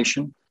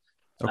Foundation.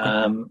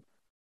 Okay.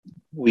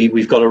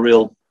 We've got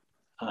a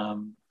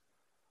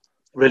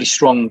really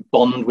strong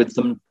bond with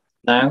them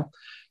now,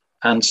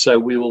 and so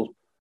we will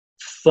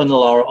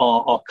funnel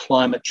our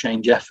climate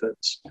change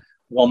efforts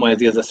one way or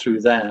the other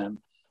through them,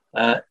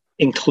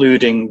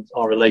 including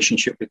our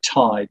relationship with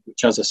Tide,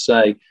 which, as I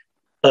say,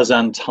 us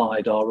and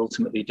Tide are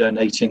ultimately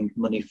donating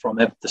money from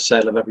the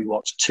sale of every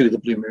watch to the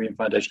Blue Marine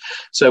Foundation.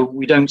 So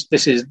we don't,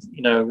 this is,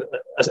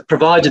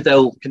 provided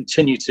they'll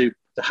continue to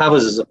have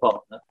us as a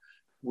partner,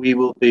 we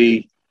will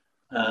be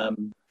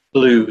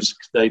Blues,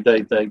 they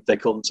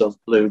call themselves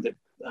Blue,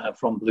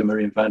 from Blue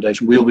Marine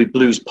Foundation. We'll be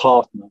Blue's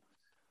partner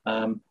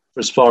for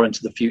as far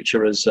into the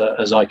future as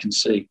I can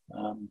see.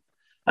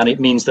 And it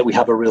means that we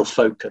have a real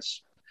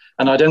focus.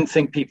 And I don't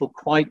think people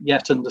quite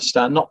yet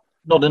understand, not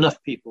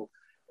enough people,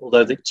 although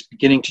it's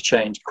beginning to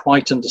change,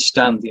 quite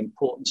understand the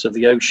importance of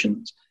the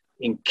oceans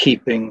in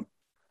keeping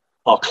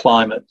our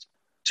climate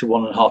to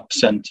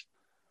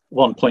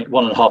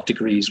 1.5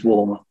 degrees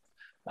warmer.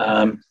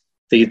 The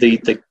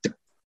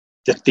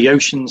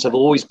oceans have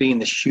always been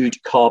this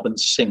huge carbon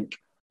sink.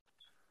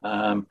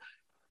 And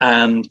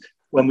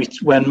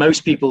when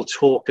most people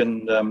talk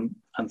and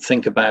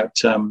think about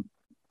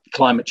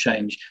climate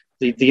change,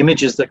 the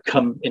images that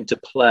come into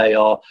play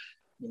are,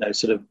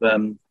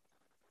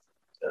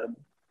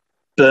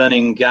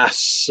 burning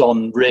gas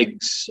on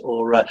rigs,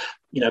 or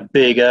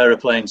big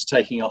aeroplanes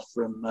taking off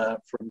from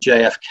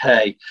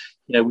JFK.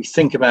 We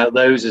think about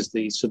those as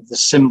the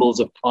symbols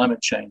of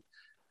climate change.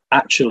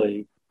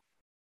 Actually,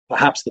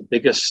 perhaps the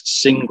biggest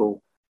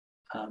single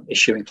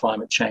issue in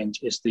climate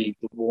change is the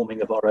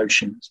warming of our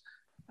oceans,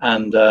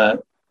 and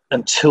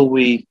until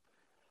we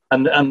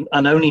and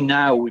only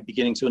now we're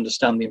beginning to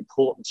understand the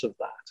importance of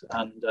that.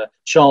 And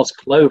Charles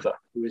Clover,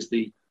 who is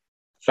the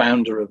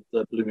founder of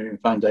the Blue Marine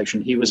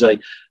Foundation, he was a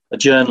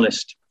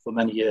journalist for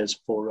many years.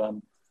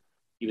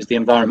 He was the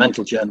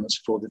environmental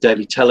journalist for the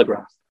Daily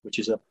Telegraph, which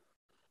is a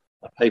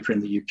paper in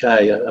the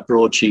UK, a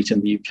broadsheet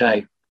in the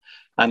UK.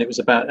 And it was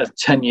about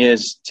 10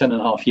 and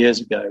a half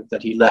years ago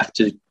that he left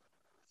to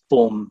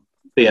form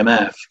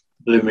BMF,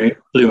 Blue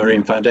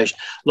Marine Foundation,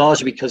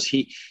 largely because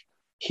he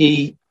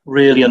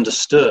really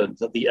understood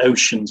that the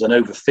oceans and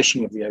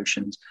overfishing of the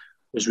oceans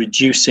was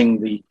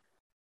reducing the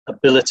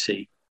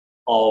ability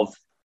of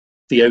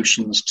the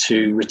oceans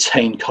to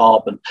retain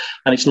carbon.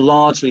 And it's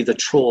largely the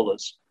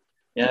trawlers.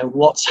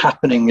 What's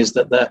happening is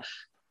that they're,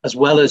 as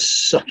well as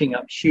sucking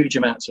up huge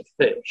amounts of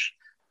fish,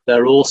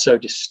 they're also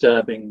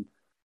disturbing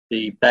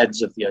the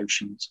beds of the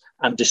oceans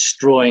and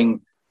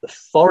destroying the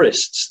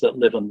forests that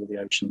live under the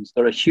oceans.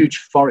 There are huge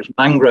forests,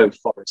 mangrove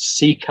forests,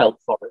 sea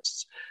kelp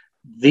forests.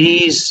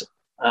 These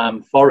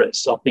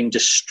forests are being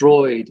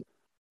destroyed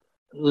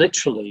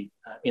literally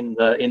in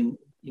the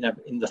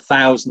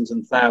thousands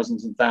and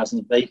thousands and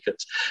thousands of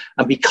acres.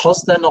 And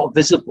because they're not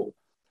visible,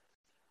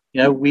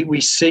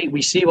 we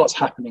see what's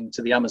happening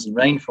to the Amazon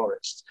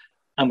rainforests,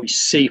 and we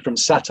see from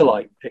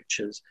satellite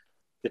pictures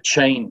the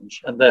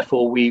change, and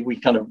therefore we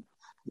kind of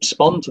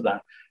respond to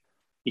that.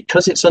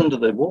 Because it's under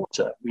the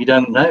water, we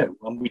don't know,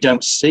 and we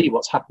don't see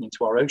what's happening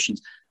to our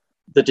oceans.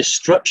 The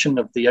destruction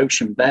of the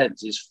ocean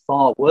beds is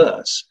far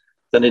worse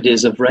than it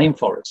is of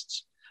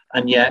rainforests.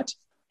 And yet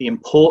the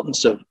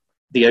importance of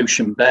the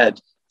ocean bed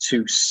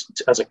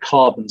as a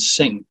carbon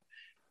sink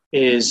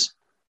is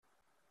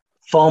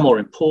far more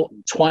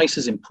important, twice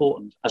as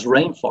important as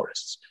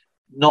rainforests.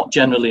 Not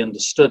generally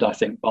understood, I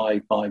think, by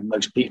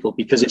most people,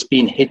 because it's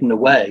been hidden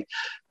away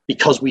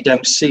because we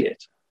don't see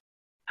it.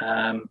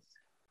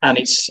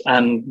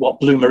 And what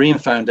Blue Marine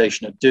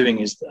Foundation are doing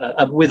is,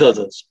 with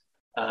others,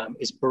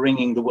 is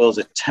bringing the world's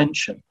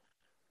attention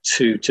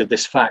to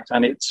this fact.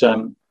 And it's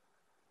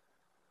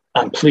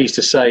I'm pleased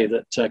to say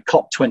that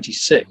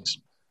COP26,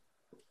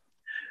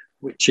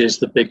 which is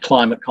the big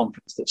climate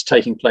conference that's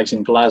taking place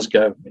in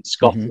Glasgow in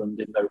Scotland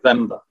in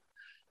November,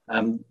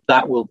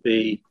 that will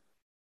be,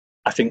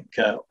 I think,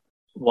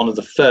 one of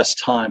the first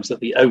times that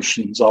the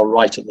oceans are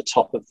right at the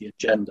top of the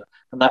agenda.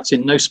 And that's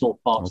in no small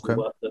part of the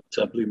work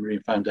that Blue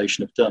Marine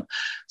Foundation have done.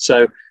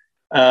 So,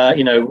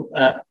 and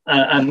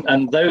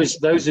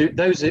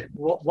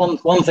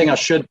one thing I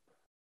should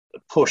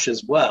push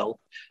as well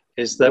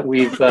is that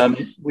we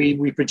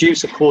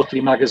produce a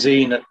quarterly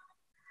magazine at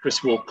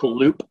Chris Ward called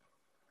Loop,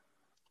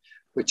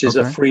 which is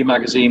a free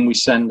magazine we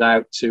send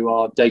out to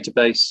our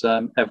database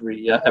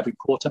every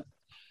quarter.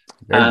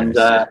 Very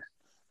nice.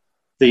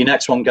 The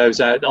next one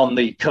goes out on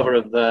the cover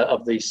of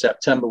the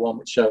September one,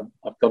 which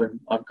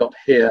I've got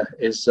here.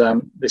 Is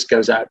this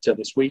goes out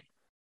this week?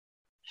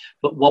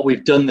 But what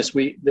we've done this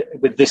week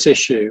with this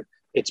issue,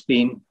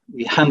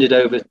 we handed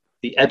over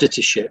the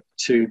editorship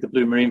to the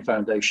Blue Marine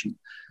Foundation.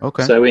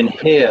 Okay. So in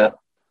here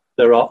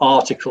there are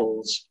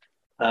articles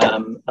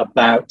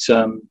about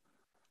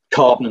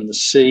carbon and the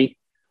sea,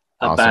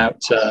 Awesome.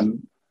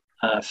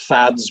 about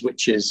fads,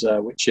 which is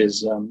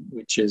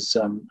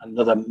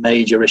another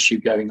major issue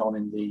going on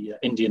in the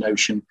Indian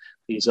Ocean.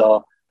 These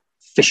are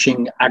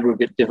fishing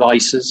aggregate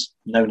devices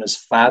known as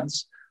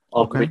fads,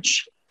 of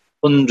which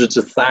hundreds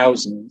of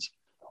thousands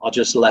are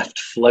just left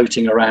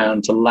floating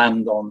around to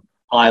land on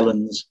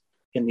islands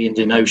in the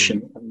Indian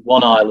Ocean. And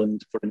one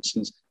island, for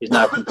instance, is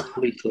now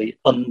completely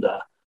under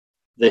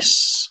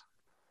these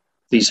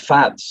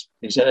fads.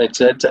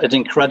 It's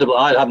incredible.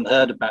 I hadn't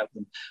heard about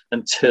them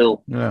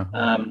until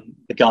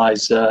the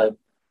guys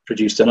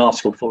produced an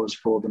article for us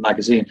for the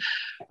magazine.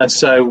 And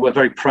so we're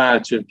very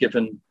proud to have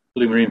given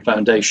Blue Marine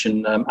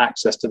Foundation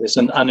access to this.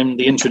 And in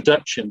the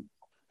introduction,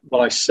 what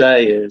I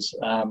say is,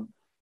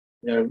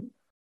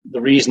 the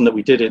reason that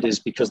we did it is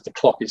because the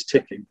clock is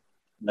ticking.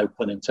 No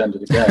pun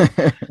intended again.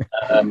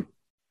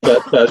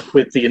 But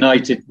with the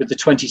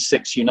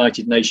 26th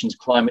United Nations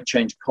Climate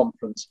Change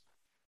Conference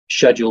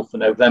scheduled for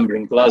November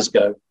in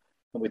Glasgow,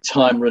 and with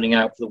time running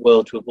out for the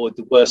world to avoid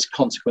the worst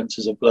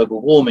consequences of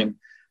global warming,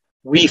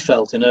 we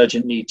felt an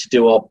urgent need to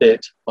do our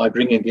bit by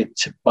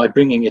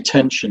bringing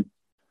attention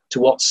to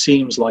what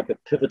seems like a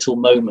pivotal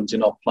moment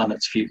in our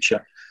planet's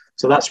future.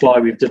 So that's why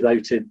we've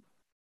devoted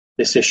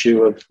this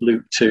issue of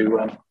Luke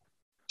to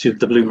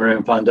the Blue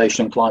Marine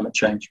Foundation and climate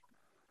change.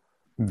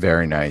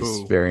 Very nice.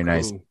 Cool, very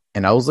nice. Cool.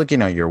 And I was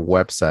looking at your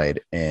website,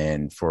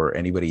 and for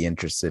anybody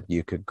interested,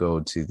 you could go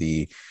to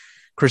the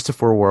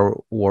Christopher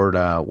Ward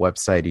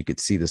website. You could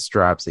see the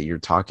straps that you're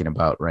talking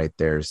about right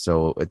there.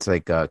 So it's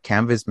like a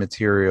canvas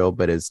material,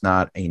 but it's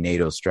not a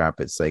NATO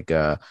strap. It's like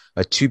a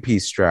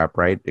two-piece strap,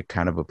 right? It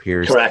kind of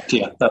appears. Correct.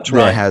 Yeah, that's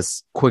right. It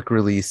has quick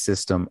release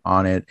system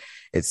on it.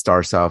 It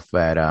starts off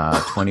at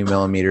 20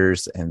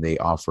 millimeters, and they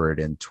offer it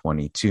in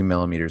 22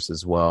 millimeters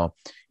as well.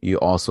 You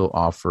also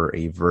offer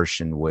a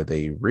version with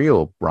a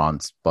real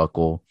bronze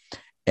buckle.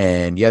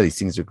 And yeah, these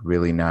things look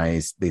really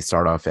nice. They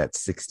start off at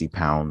 60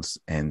 pounds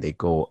and they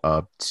go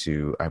up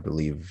to, I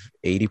believe,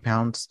 80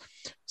 pounds.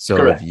 So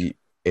correct.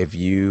 if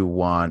you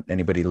want,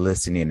 anybody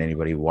listening,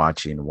 anybody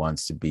watching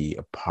wants to be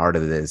a part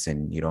of this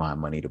and you don't have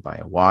money to buy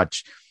a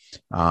watch,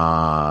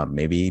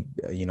 maybe,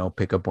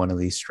 pick up one of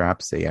these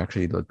straps. They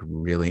actually look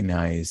really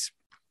nice.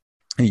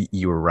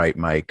 You were right,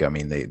 Mike. I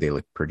mean, they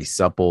look pretty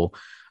supple.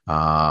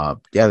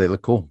 They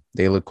look cool.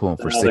 They look cool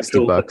for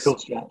 $60. They're cool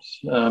straps.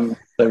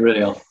 They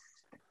really are.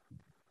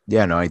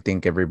 Yeah, no, I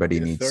think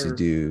everybody needs to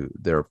do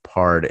their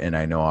part. And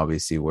I know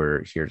obviously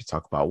we're here to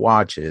talk about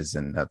watches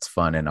and that's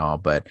fun and all,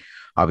 but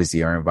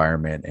obviously our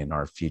environment and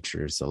our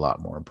future is a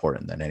lot more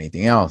important than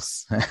anything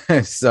else.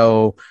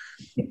 So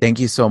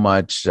thank you so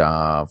much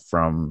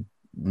from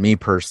me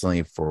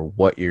personally for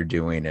what you're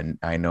doing. And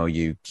I know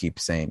you keep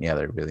saying, yeah,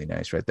 they're really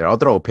nice right there. I'll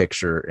throw a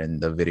picture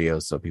in the video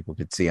so people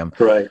could see them.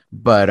 Right.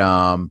 But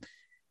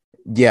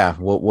yeah,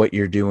 what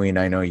you're doing,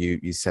 I know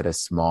you said it's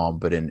small,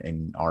 but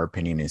in our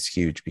opinion is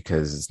huge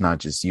because it's not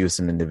just you as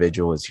an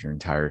individual, it's your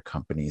entire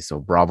company. So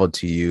bravo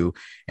to you.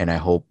 And I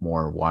hope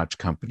more watch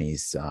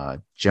companies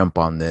jump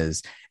on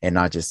this, and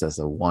not just as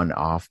a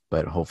one-off,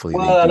 but hopefully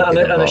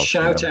a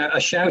shout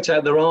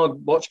out. There are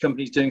watch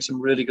companies doing some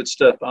really good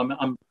stuff.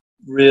 I'm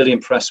really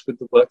impressed with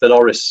the work that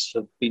Oris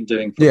have been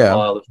doing for a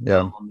while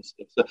on this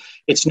stuff. So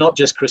it's not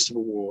just Christopher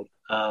Ward.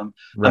 Right.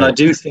 And I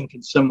do think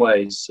in some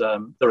ways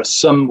there are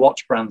some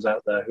watch brands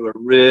out there who are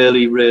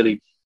really,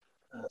 really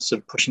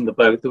sort of pushing the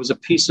boat. There was a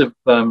piece of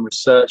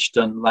research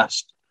done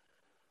last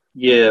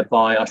year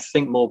by, I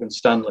think, Morgan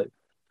Stanley,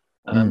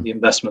 the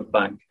investment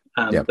bank.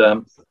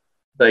 And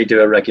they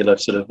do a regular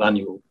sort of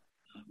annual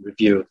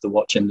review of the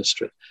watch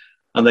industry.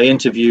 And they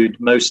interviewed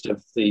most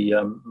of the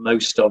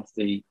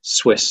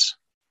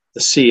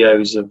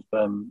CEOs of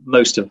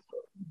most of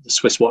the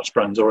Swiss watch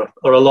brands, or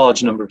a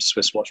large number of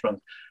Swiss watch brands.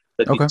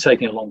 They've been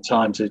taking a long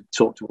time to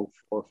talk to all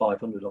 400 or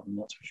 500 of them,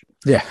 that's for sure.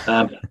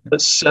 Yeah. But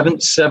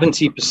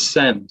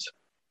 70%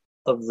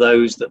 of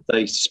those that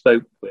they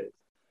spoke with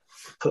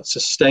put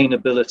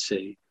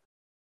sustainability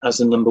as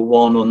the number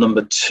one or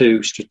number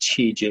two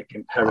strategic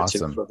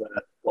imperative for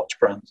their watch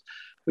brands,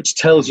 which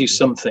tells you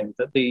something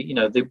that the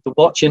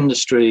watch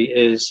industry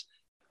is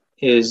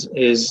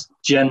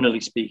generally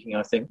speaking,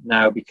 I think,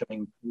 now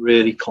becoming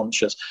really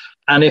conscious.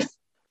 And if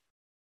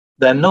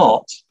they're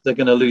not, they're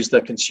going to lose their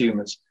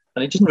consumers.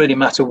 And it doesn't really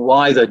matter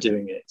why they're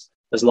doing it,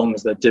 as long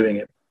as they're doing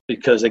it.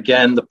 Because,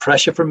 again, the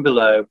pressure from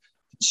below,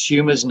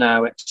 consumers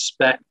now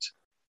expect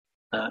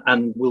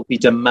and will be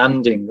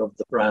demanding of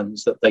the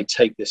brands that they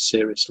take this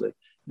seriously,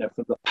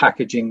 from the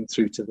packaging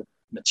through to the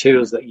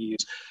materials that you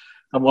use.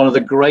 And one of the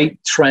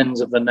great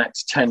trends of the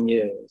next 10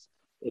 years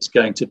is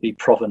going to be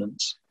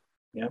provenance.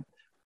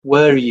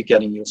 Where are you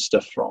getting your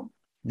stuff from?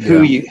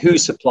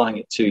 Who's supplying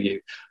it to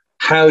you?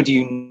 How do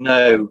you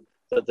know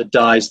that the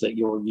dyes that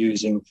you're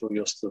using for the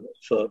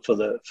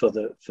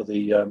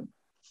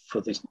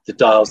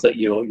dials that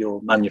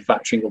you're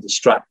manufacturing, or the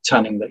strap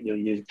tanning that you're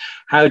using?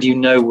 How do you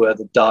know where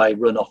the dye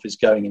runoff is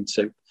going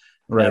into?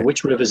 Right.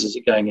 Which rivers is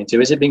it going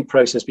into? Is it being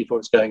processed before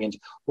it's going into?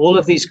 All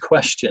of these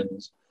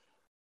questions,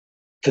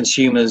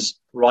 consumers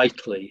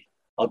rightly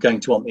are going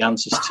to want the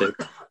answers to.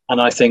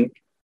 And I think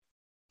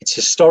it's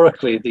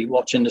historically, the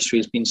watch industry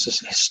has been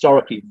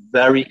historically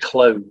very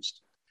closed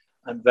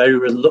and very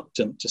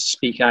reluctant to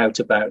speak out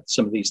about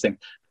some of these things.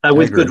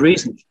 With good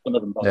reason, some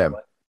of them, by the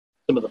way.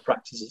 Some of the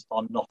practices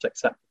are not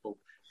acceptable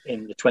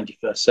in the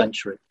 21st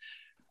century.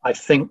 I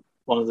think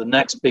one of the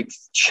next big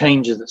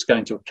changes that's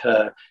going to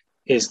occur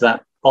is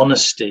that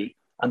honesty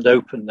and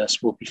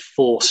openness will be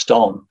forced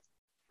on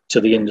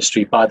to the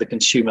industry by the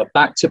consumer,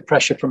 back to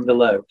pressure from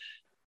below.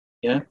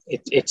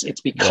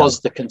 It's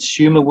because the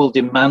consumer will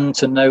demand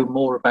to know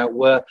more about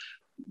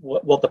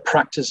what the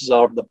practices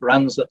are of the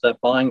brands that they're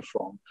buying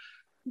from.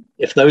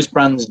 If those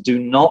brands do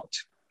not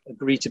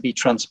agree to be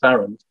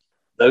transparent,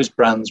 those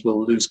brands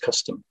will lose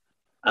custom.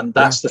 And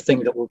that's the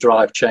thing that will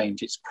drive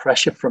change. It's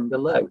pressure from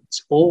below.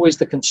 It's always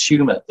the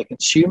consumer. The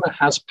consumer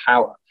has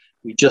power.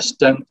 We just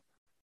don't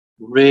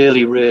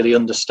really, really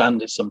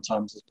understand it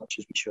sometimes as much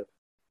as we should.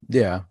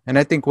 Yeah. And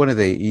I think one of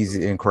the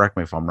easy, and correct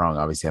me if I'm wrong,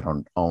 obviously I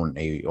don't own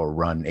or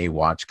run a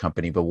watch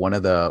company, but one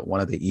of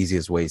the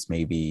easiest ways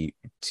maybe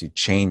to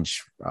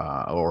change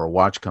or a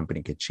watch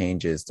company could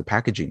change is the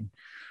packaging.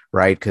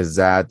 Right, because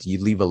that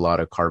you leave a lot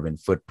of carbon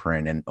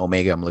footprint. And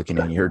Omega, I'm looking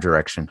in your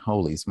direction.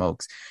 Holy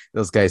smokes,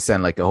 those guys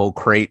send like a whole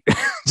crate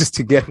just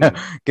to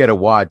get a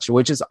watch,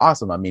 which is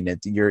awesome. I mean,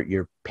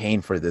 you're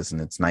paying for this,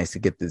 and it's nice to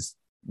get this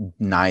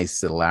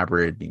nice,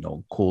 elaborate,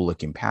 cool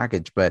looking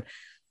package. But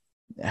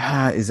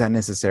is that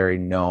necessary?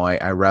 No,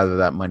 I rather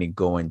that money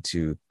go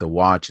into the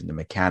watch and the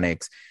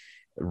mechanics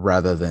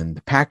rather than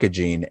the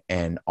packaging.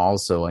 And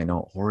also, I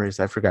know Horace,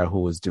 I forgot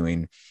who was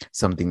doing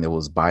something that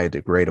was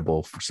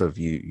biodegradable. So if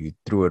you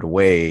threw it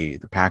away,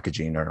 the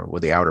packaging or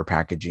with the outer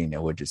packaging,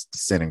 it would just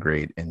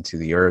disintegrate into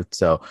the earth.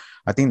 So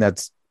I think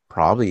that's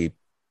probably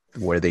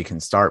where they can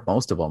start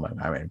most of them.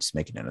 I'm just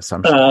making an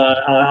assumption.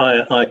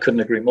 I couldn't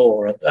agree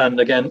more. And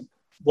again,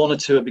 one or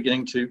two are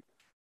beginning to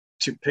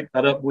pick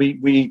that up.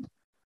 We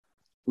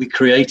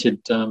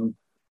created a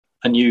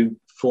new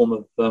form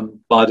of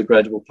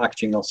biodegradable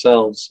packaging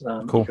ourselves,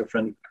 cool.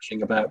 Eco-friendly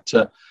packaging,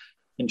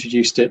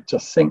 introduced it, I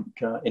think,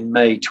 in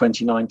May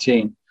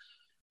 2019,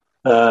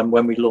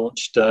 when we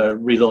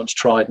relaunched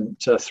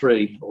Trident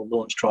 3, or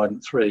launched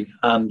Trident 3,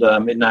 and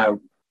it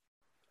now,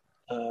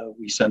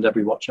 we send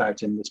every watch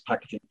out in this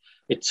packaging.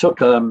 It took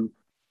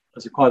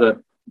quite a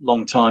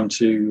long time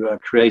to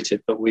create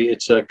it, but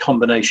it's a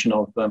combination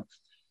of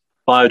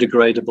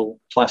biodegradable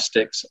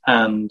plastics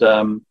and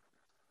wood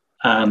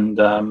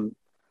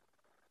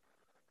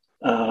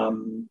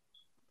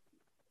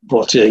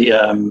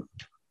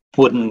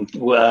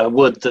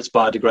that's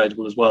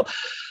biodegradable as well.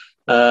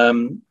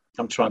 I'm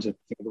trying to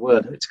think of the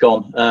word; it's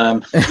gone.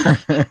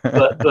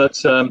 But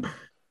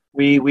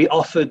we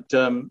offered.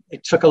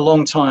 It took a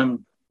long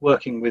time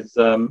working with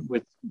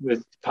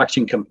the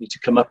packaging company to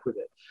come up with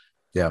it.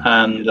 Yeah,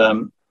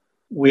 and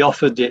we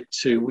offered it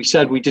to. We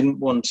said we didn't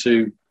want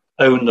to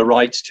own the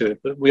rights to it,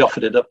 but we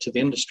offered it up to the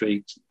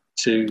industry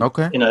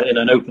in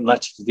an open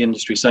letter to the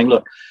industry, saying,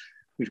 "Look,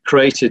 we've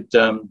created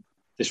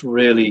this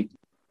really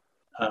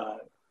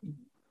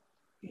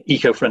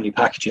eco-friendly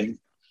packaging.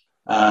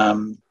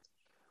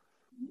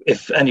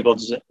 If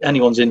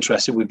anyone's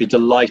interested, we'd be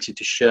delighted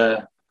to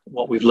share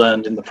what we've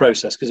learned in the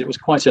process," because it was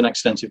quite an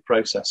extensive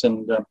process,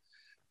 and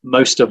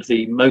most of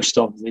the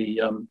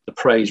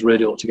praise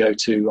really ought to go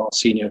to our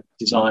senior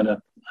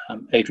designer,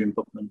 Adrian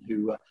Bookman,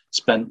 who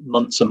spent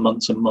months and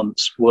months and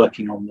months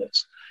working on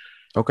this.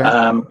 Okay.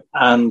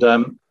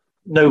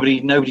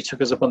 Nobody took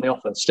us up on the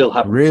offer. Still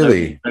haven't.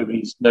 Really?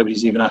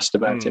 Nobody's even asked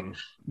about it.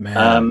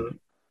 Man.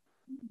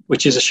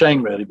 Which is a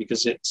shame, really,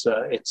 because it's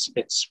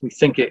we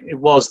think it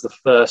was the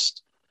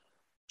first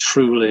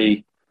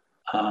truly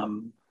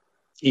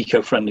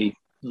eco-friendly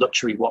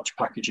luxury watch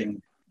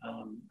packaging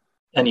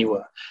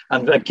anywhere.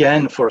 And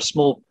again, for a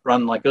small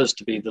brand like us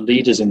to be the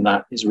leaders in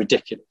that is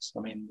ridiculous.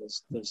 I mean,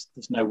 there's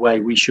no way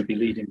we should be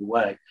leading the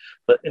way.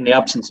 But in the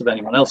absence of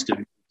anyone else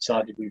doing it, we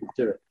decided we would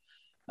do it.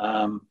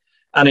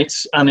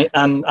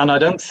 And I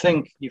don't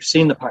think you've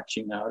seen the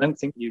packaging now. I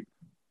think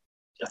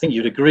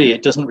you'd agree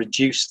it doesn't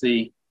reduce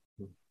the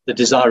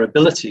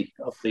desirability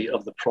of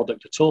the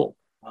product at all.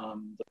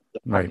 The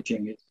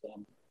packaging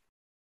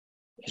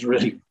is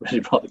really,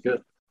 really rather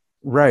good.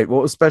 Right.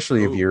 Well,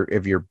 especially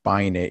if you're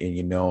buying it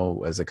and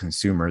as a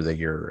consumer that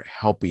you're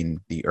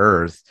helping the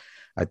earth,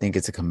 I think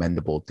it's a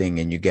commendable thing,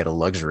 and you get a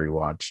luxury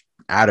watch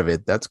out of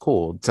it. That's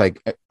cool. It's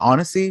like,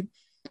 honestly,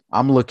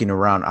 I'm looking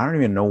around. I don't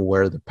even know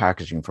where the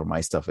packaging for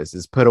my stuff is.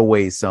 It's put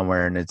away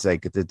somewhere, and it's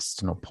like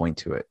there's no point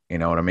to it. You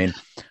know what I mean?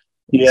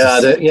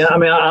 Yeah, I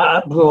mean,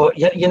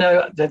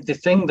 the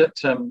thing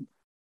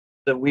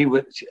that we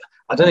would.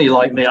 I don't know. You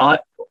like me?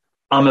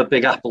 I'm a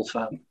big Apple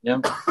fan.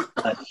 Yeah,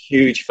 a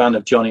huge fan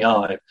of Johnny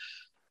Ive.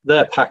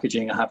 Their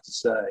packaging, I have to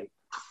say,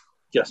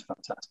 just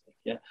fantastic.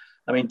 Yeah,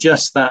 I mean,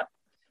 just that.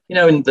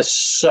 In the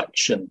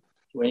suction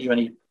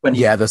when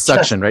the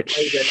suction, right?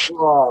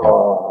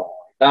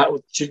 That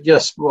was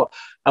just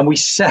and we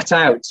set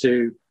out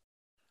to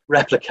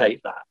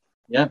replicate that.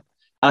 Yeah,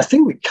 I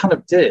think we kind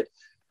of did.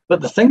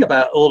 But the thing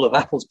about all of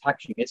Apple's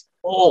packaging, it's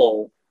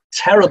all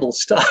terrible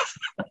stuff.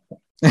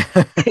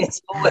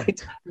 It's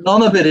always,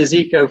 none of it is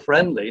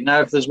eco-friendly.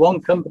 Now, if there's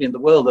one company in the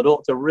world that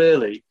ought to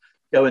really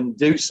go and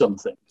do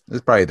something,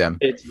 it's probably them.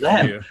 It's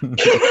them.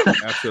 Yeah.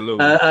 Absolutely.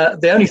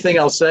 The only thing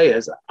I'll say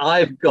is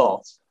I've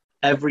got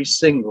every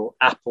single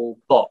Apple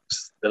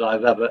box that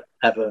I've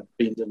ever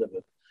been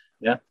delivered.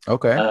 Yeah.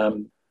 Okay.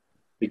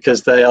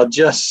 Because they are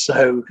just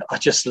so, I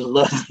just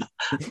love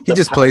he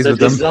just plays with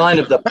the them. design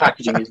of the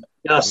packaging is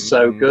just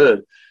so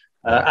good.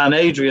 And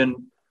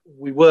Adrian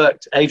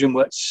worked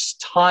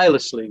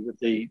tirelessly with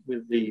the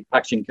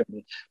packaging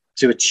company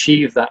to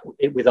achieve that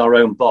with our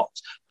own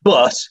box,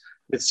 but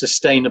with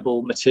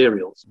sustainable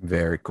materials.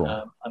 Very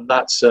cool. And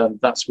that's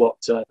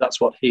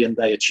what he and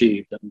they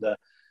achieved. And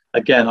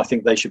again, I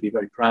think they should be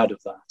very proud of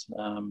that.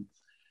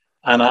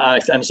 And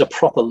it's a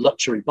proper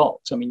luxury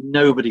box. I mean,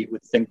 nobody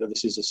would think that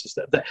this is a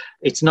system.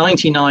 It's about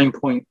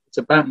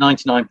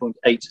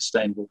 99.8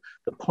 sustainable.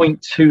 The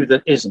 0.2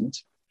 that isn't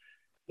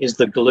is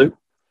the glue.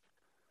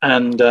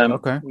 And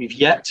we've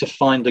yet to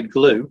find a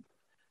glue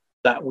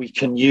that we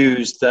can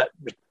use that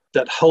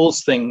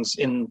holds things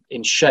in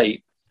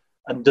shape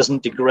and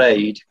doesn't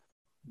degrade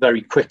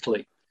very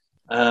quickly.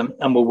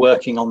 And we're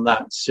working on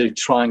that to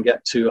try and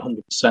get to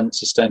 100%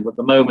 sustainable. At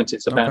the moment,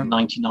 it's about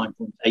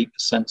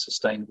 99.8%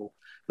 sustainable,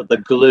 but the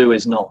glue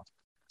is not.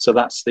 So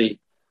that's the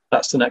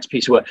next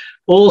piece of work.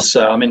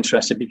 Also, I'm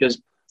interested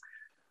because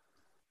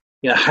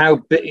how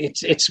big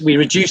we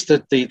reduced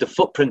the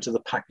footprint of the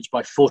package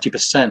by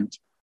 40%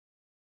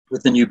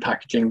 with the new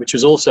packaging, which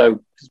was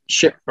also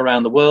shipped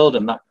around the world,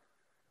 and that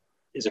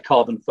is a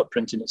carbon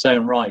footprint in its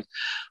own right.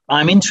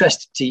 I'm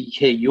interested to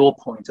hear your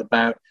point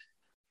about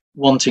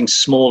wanting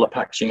smaller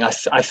packaging.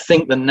 I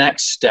think the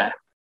next step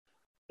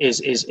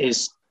is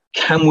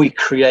can we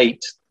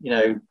create,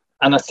 and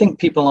I think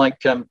people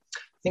like I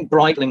think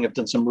Breitling have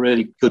done some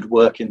really good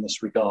work in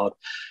this regard.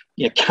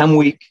 Can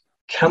we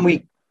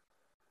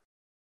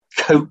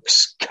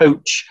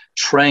coach,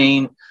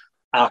 train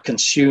our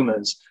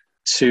consumers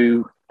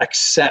to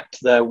accept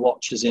their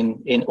watches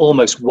in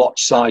almost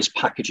watch-size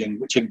packaging,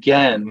 which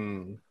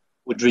again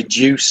would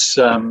reduce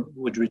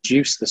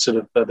the sort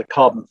of the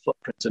carbon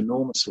footprint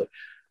enormously.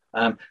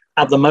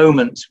 At the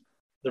moment,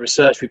 the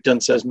research we've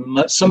done says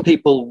some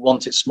people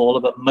want it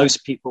smaller, but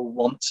most people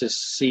want to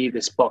see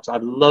this box.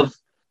 I'd love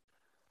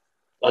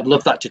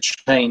that to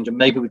change, and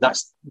maybe we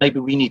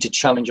need to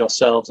challenge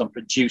ourselves and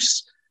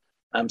produce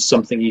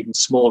something even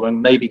smaller,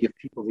 and maybe give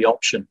people the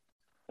option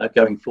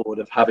going forward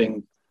of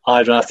having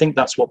either. I think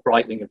that's what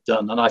Breitling have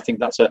done, and I think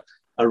that's a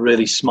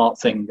really smart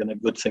thing and a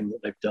good thing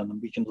that they've done,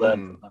 and we can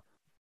learn from that.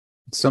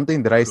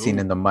 Something that I've seen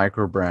in the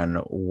micro brand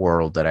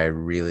world that I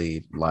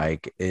really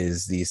like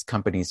is these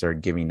companies are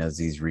giving us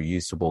these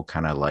reusable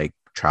kind of like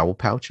travel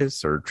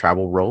pouches or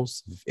travel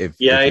rolls, if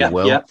you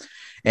will. Yeah.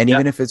 And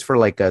even if it's for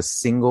like a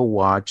single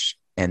watch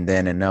and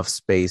then enough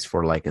space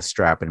for like a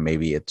strap and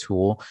maybe a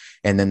tool.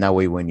 And then that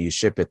way, when you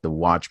ship it, the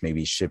watch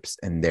maybe ships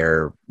and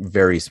they're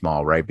very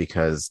small, right?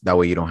 Because that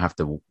way you don't have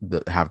to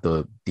have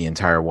the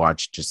entire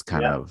watch just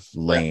kind of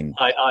laying.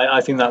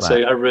 I think that's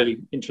a really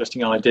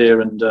interesting idea.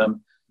 And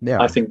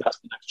I think that's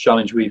the next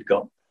challenge we've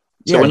got.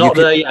 So we're not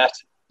there yet.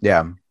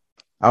 Yeah.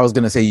 I was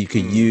going to say you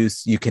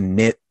can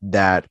knit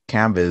that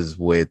canvas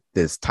with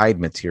this tied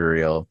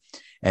material,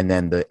 and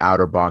then the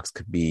outer box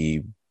could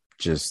be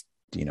just,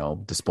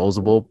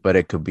 disposable, but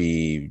it could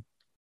be,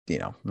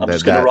 I'm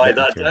just going to write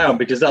that down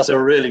because that's a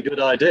really good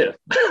idea.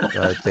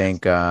 I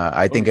think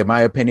in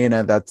my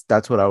opinion,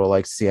 that's what I would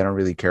like to see. I don't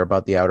really care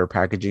about the outer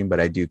packaging, but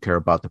I do care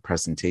about the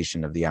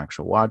presentation of the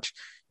actual watch.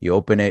 You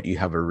open it, you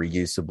have a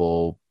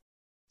reusable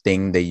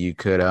thing that you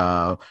could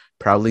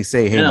proudly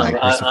say, hey, my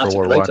Christopher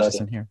Ward watch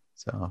is in here.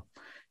 So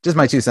just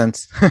my 2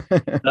 cents.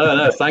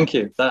 No, thank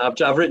you.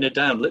 I've written it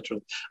down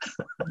literally.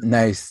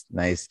 Nice.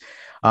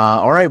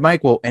 All right,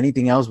 Mike. Well,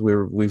 anything else?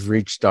 We've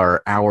reached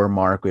our hour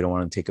mark. We don't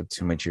want to take up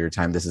too much of your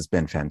time. This has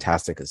been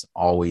fantastic as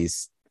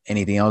always.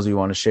 Anything else you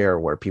want to share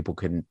where people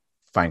can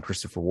find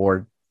Christopher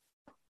Ward?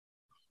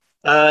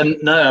 No,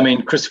 I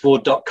mean,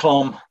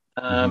 ChristopherWard.com.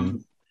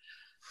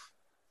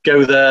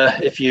 Go there.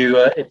 If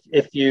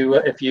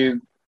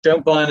you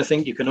don't buy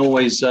anything, you can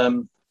always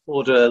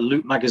order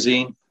Loop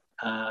magazine,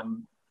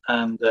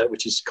 and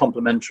which is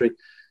complimentary,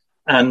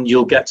 and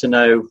you'll get to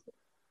know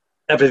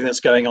everything that's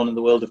going on in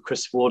the world of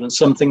Christopher Ward and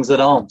some things that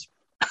aren't.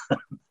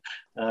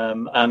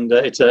 And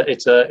it's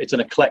an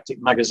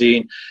eclectic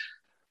magazine.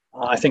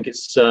 I think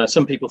it's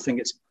some people think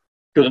it's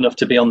good enough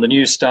to be on the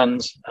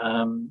newsstands.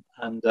 And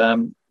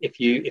if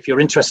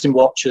you're interested in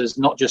watches,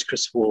 not just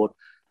Christopher Ward,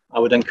 I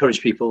would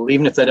encourage people,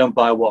 even if they don't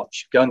buy a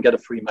watch, go and get a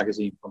free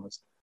magazine from us.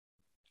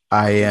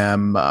 I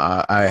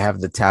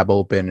have the tab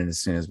open, and as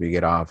soon as we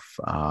get off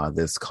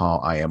this call,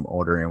 I am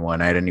ordering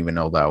one. I didn't even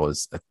know that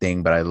was a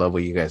thing, but I love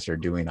what you guys are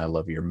doing. I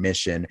love your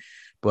mission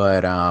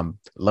But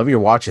love your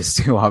watches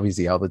too.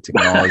 Obviously, all the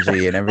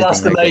technology and everything.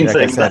 That's the main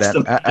thing. I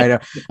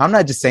said, I'm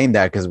not just saying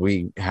that because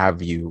we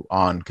have you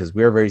on, because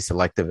we're very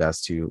selective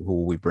as to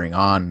who we bring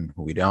on,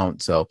 who we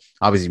don't. So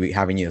obviously,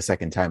 having you a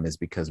second time is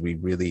because we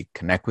really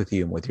connect with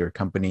you and with your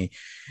company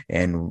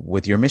and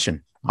with your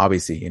mission.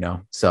 Obviously,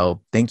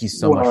 So thank you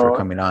so much for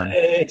coming on.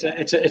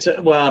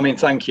 Well, I mean,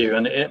 thank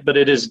you, but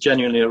it is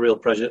genuinely a real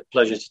pleasure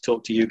to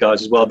talk to you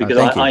guys as well, because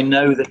I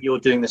know that you're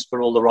doing this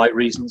for all the right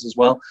reasons as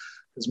well.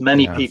 There's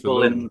many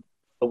people in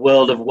the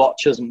world of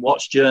watchers and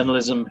watch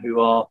journalism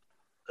who are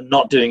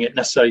not doing it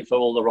necessarily for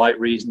all the right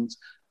reasons.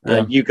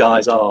 You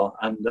guys are,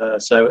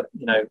 and so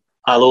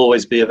I'll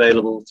always be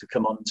available to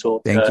come on and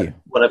talk. Thank you.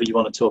 Whatever you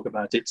want to talk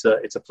about, it's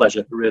a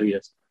pleasure. It really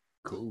is.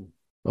 Cool.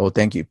 Oh,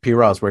 thank you, P.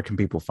 Ross. Where can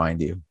people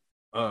find you?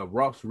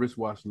 Ross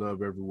Wristwatch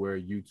Love everywhere: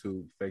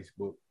 YouTube,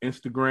 Facebook,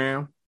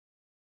 Instagram.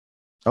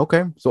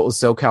 Okay, so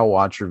SoCal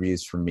Watch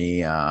Reviews for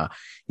me.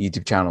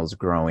 YouTube channel is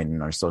growing,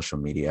 and our social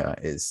media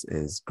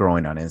is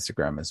growing on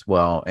Instagram as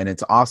well. And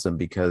it's awesome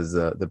because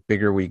the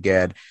bigger we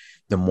get,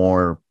 the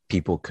more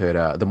people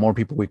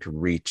we could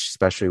reach,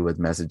 especially with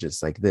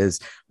messages like this.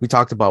 We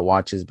talked about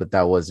watches, but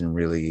that wasn't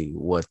really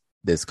what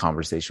this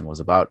conversation was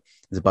about.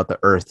 It's about the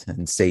earth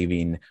and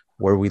saving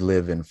where we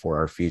live and for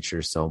our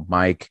future. So,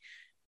 Mike,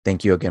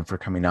 thank you again for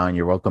coming on.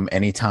 You're welcome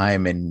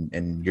anytime.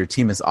 And your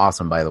team is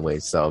awesome, by the way.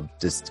 So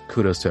just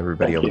kudos to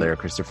everybody over there,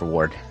 Christopher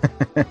Ward.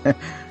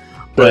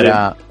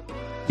 But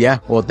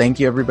well, thank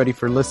you everybody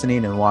for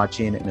listening and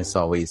watching. And as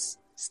always,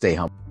 stay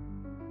humble.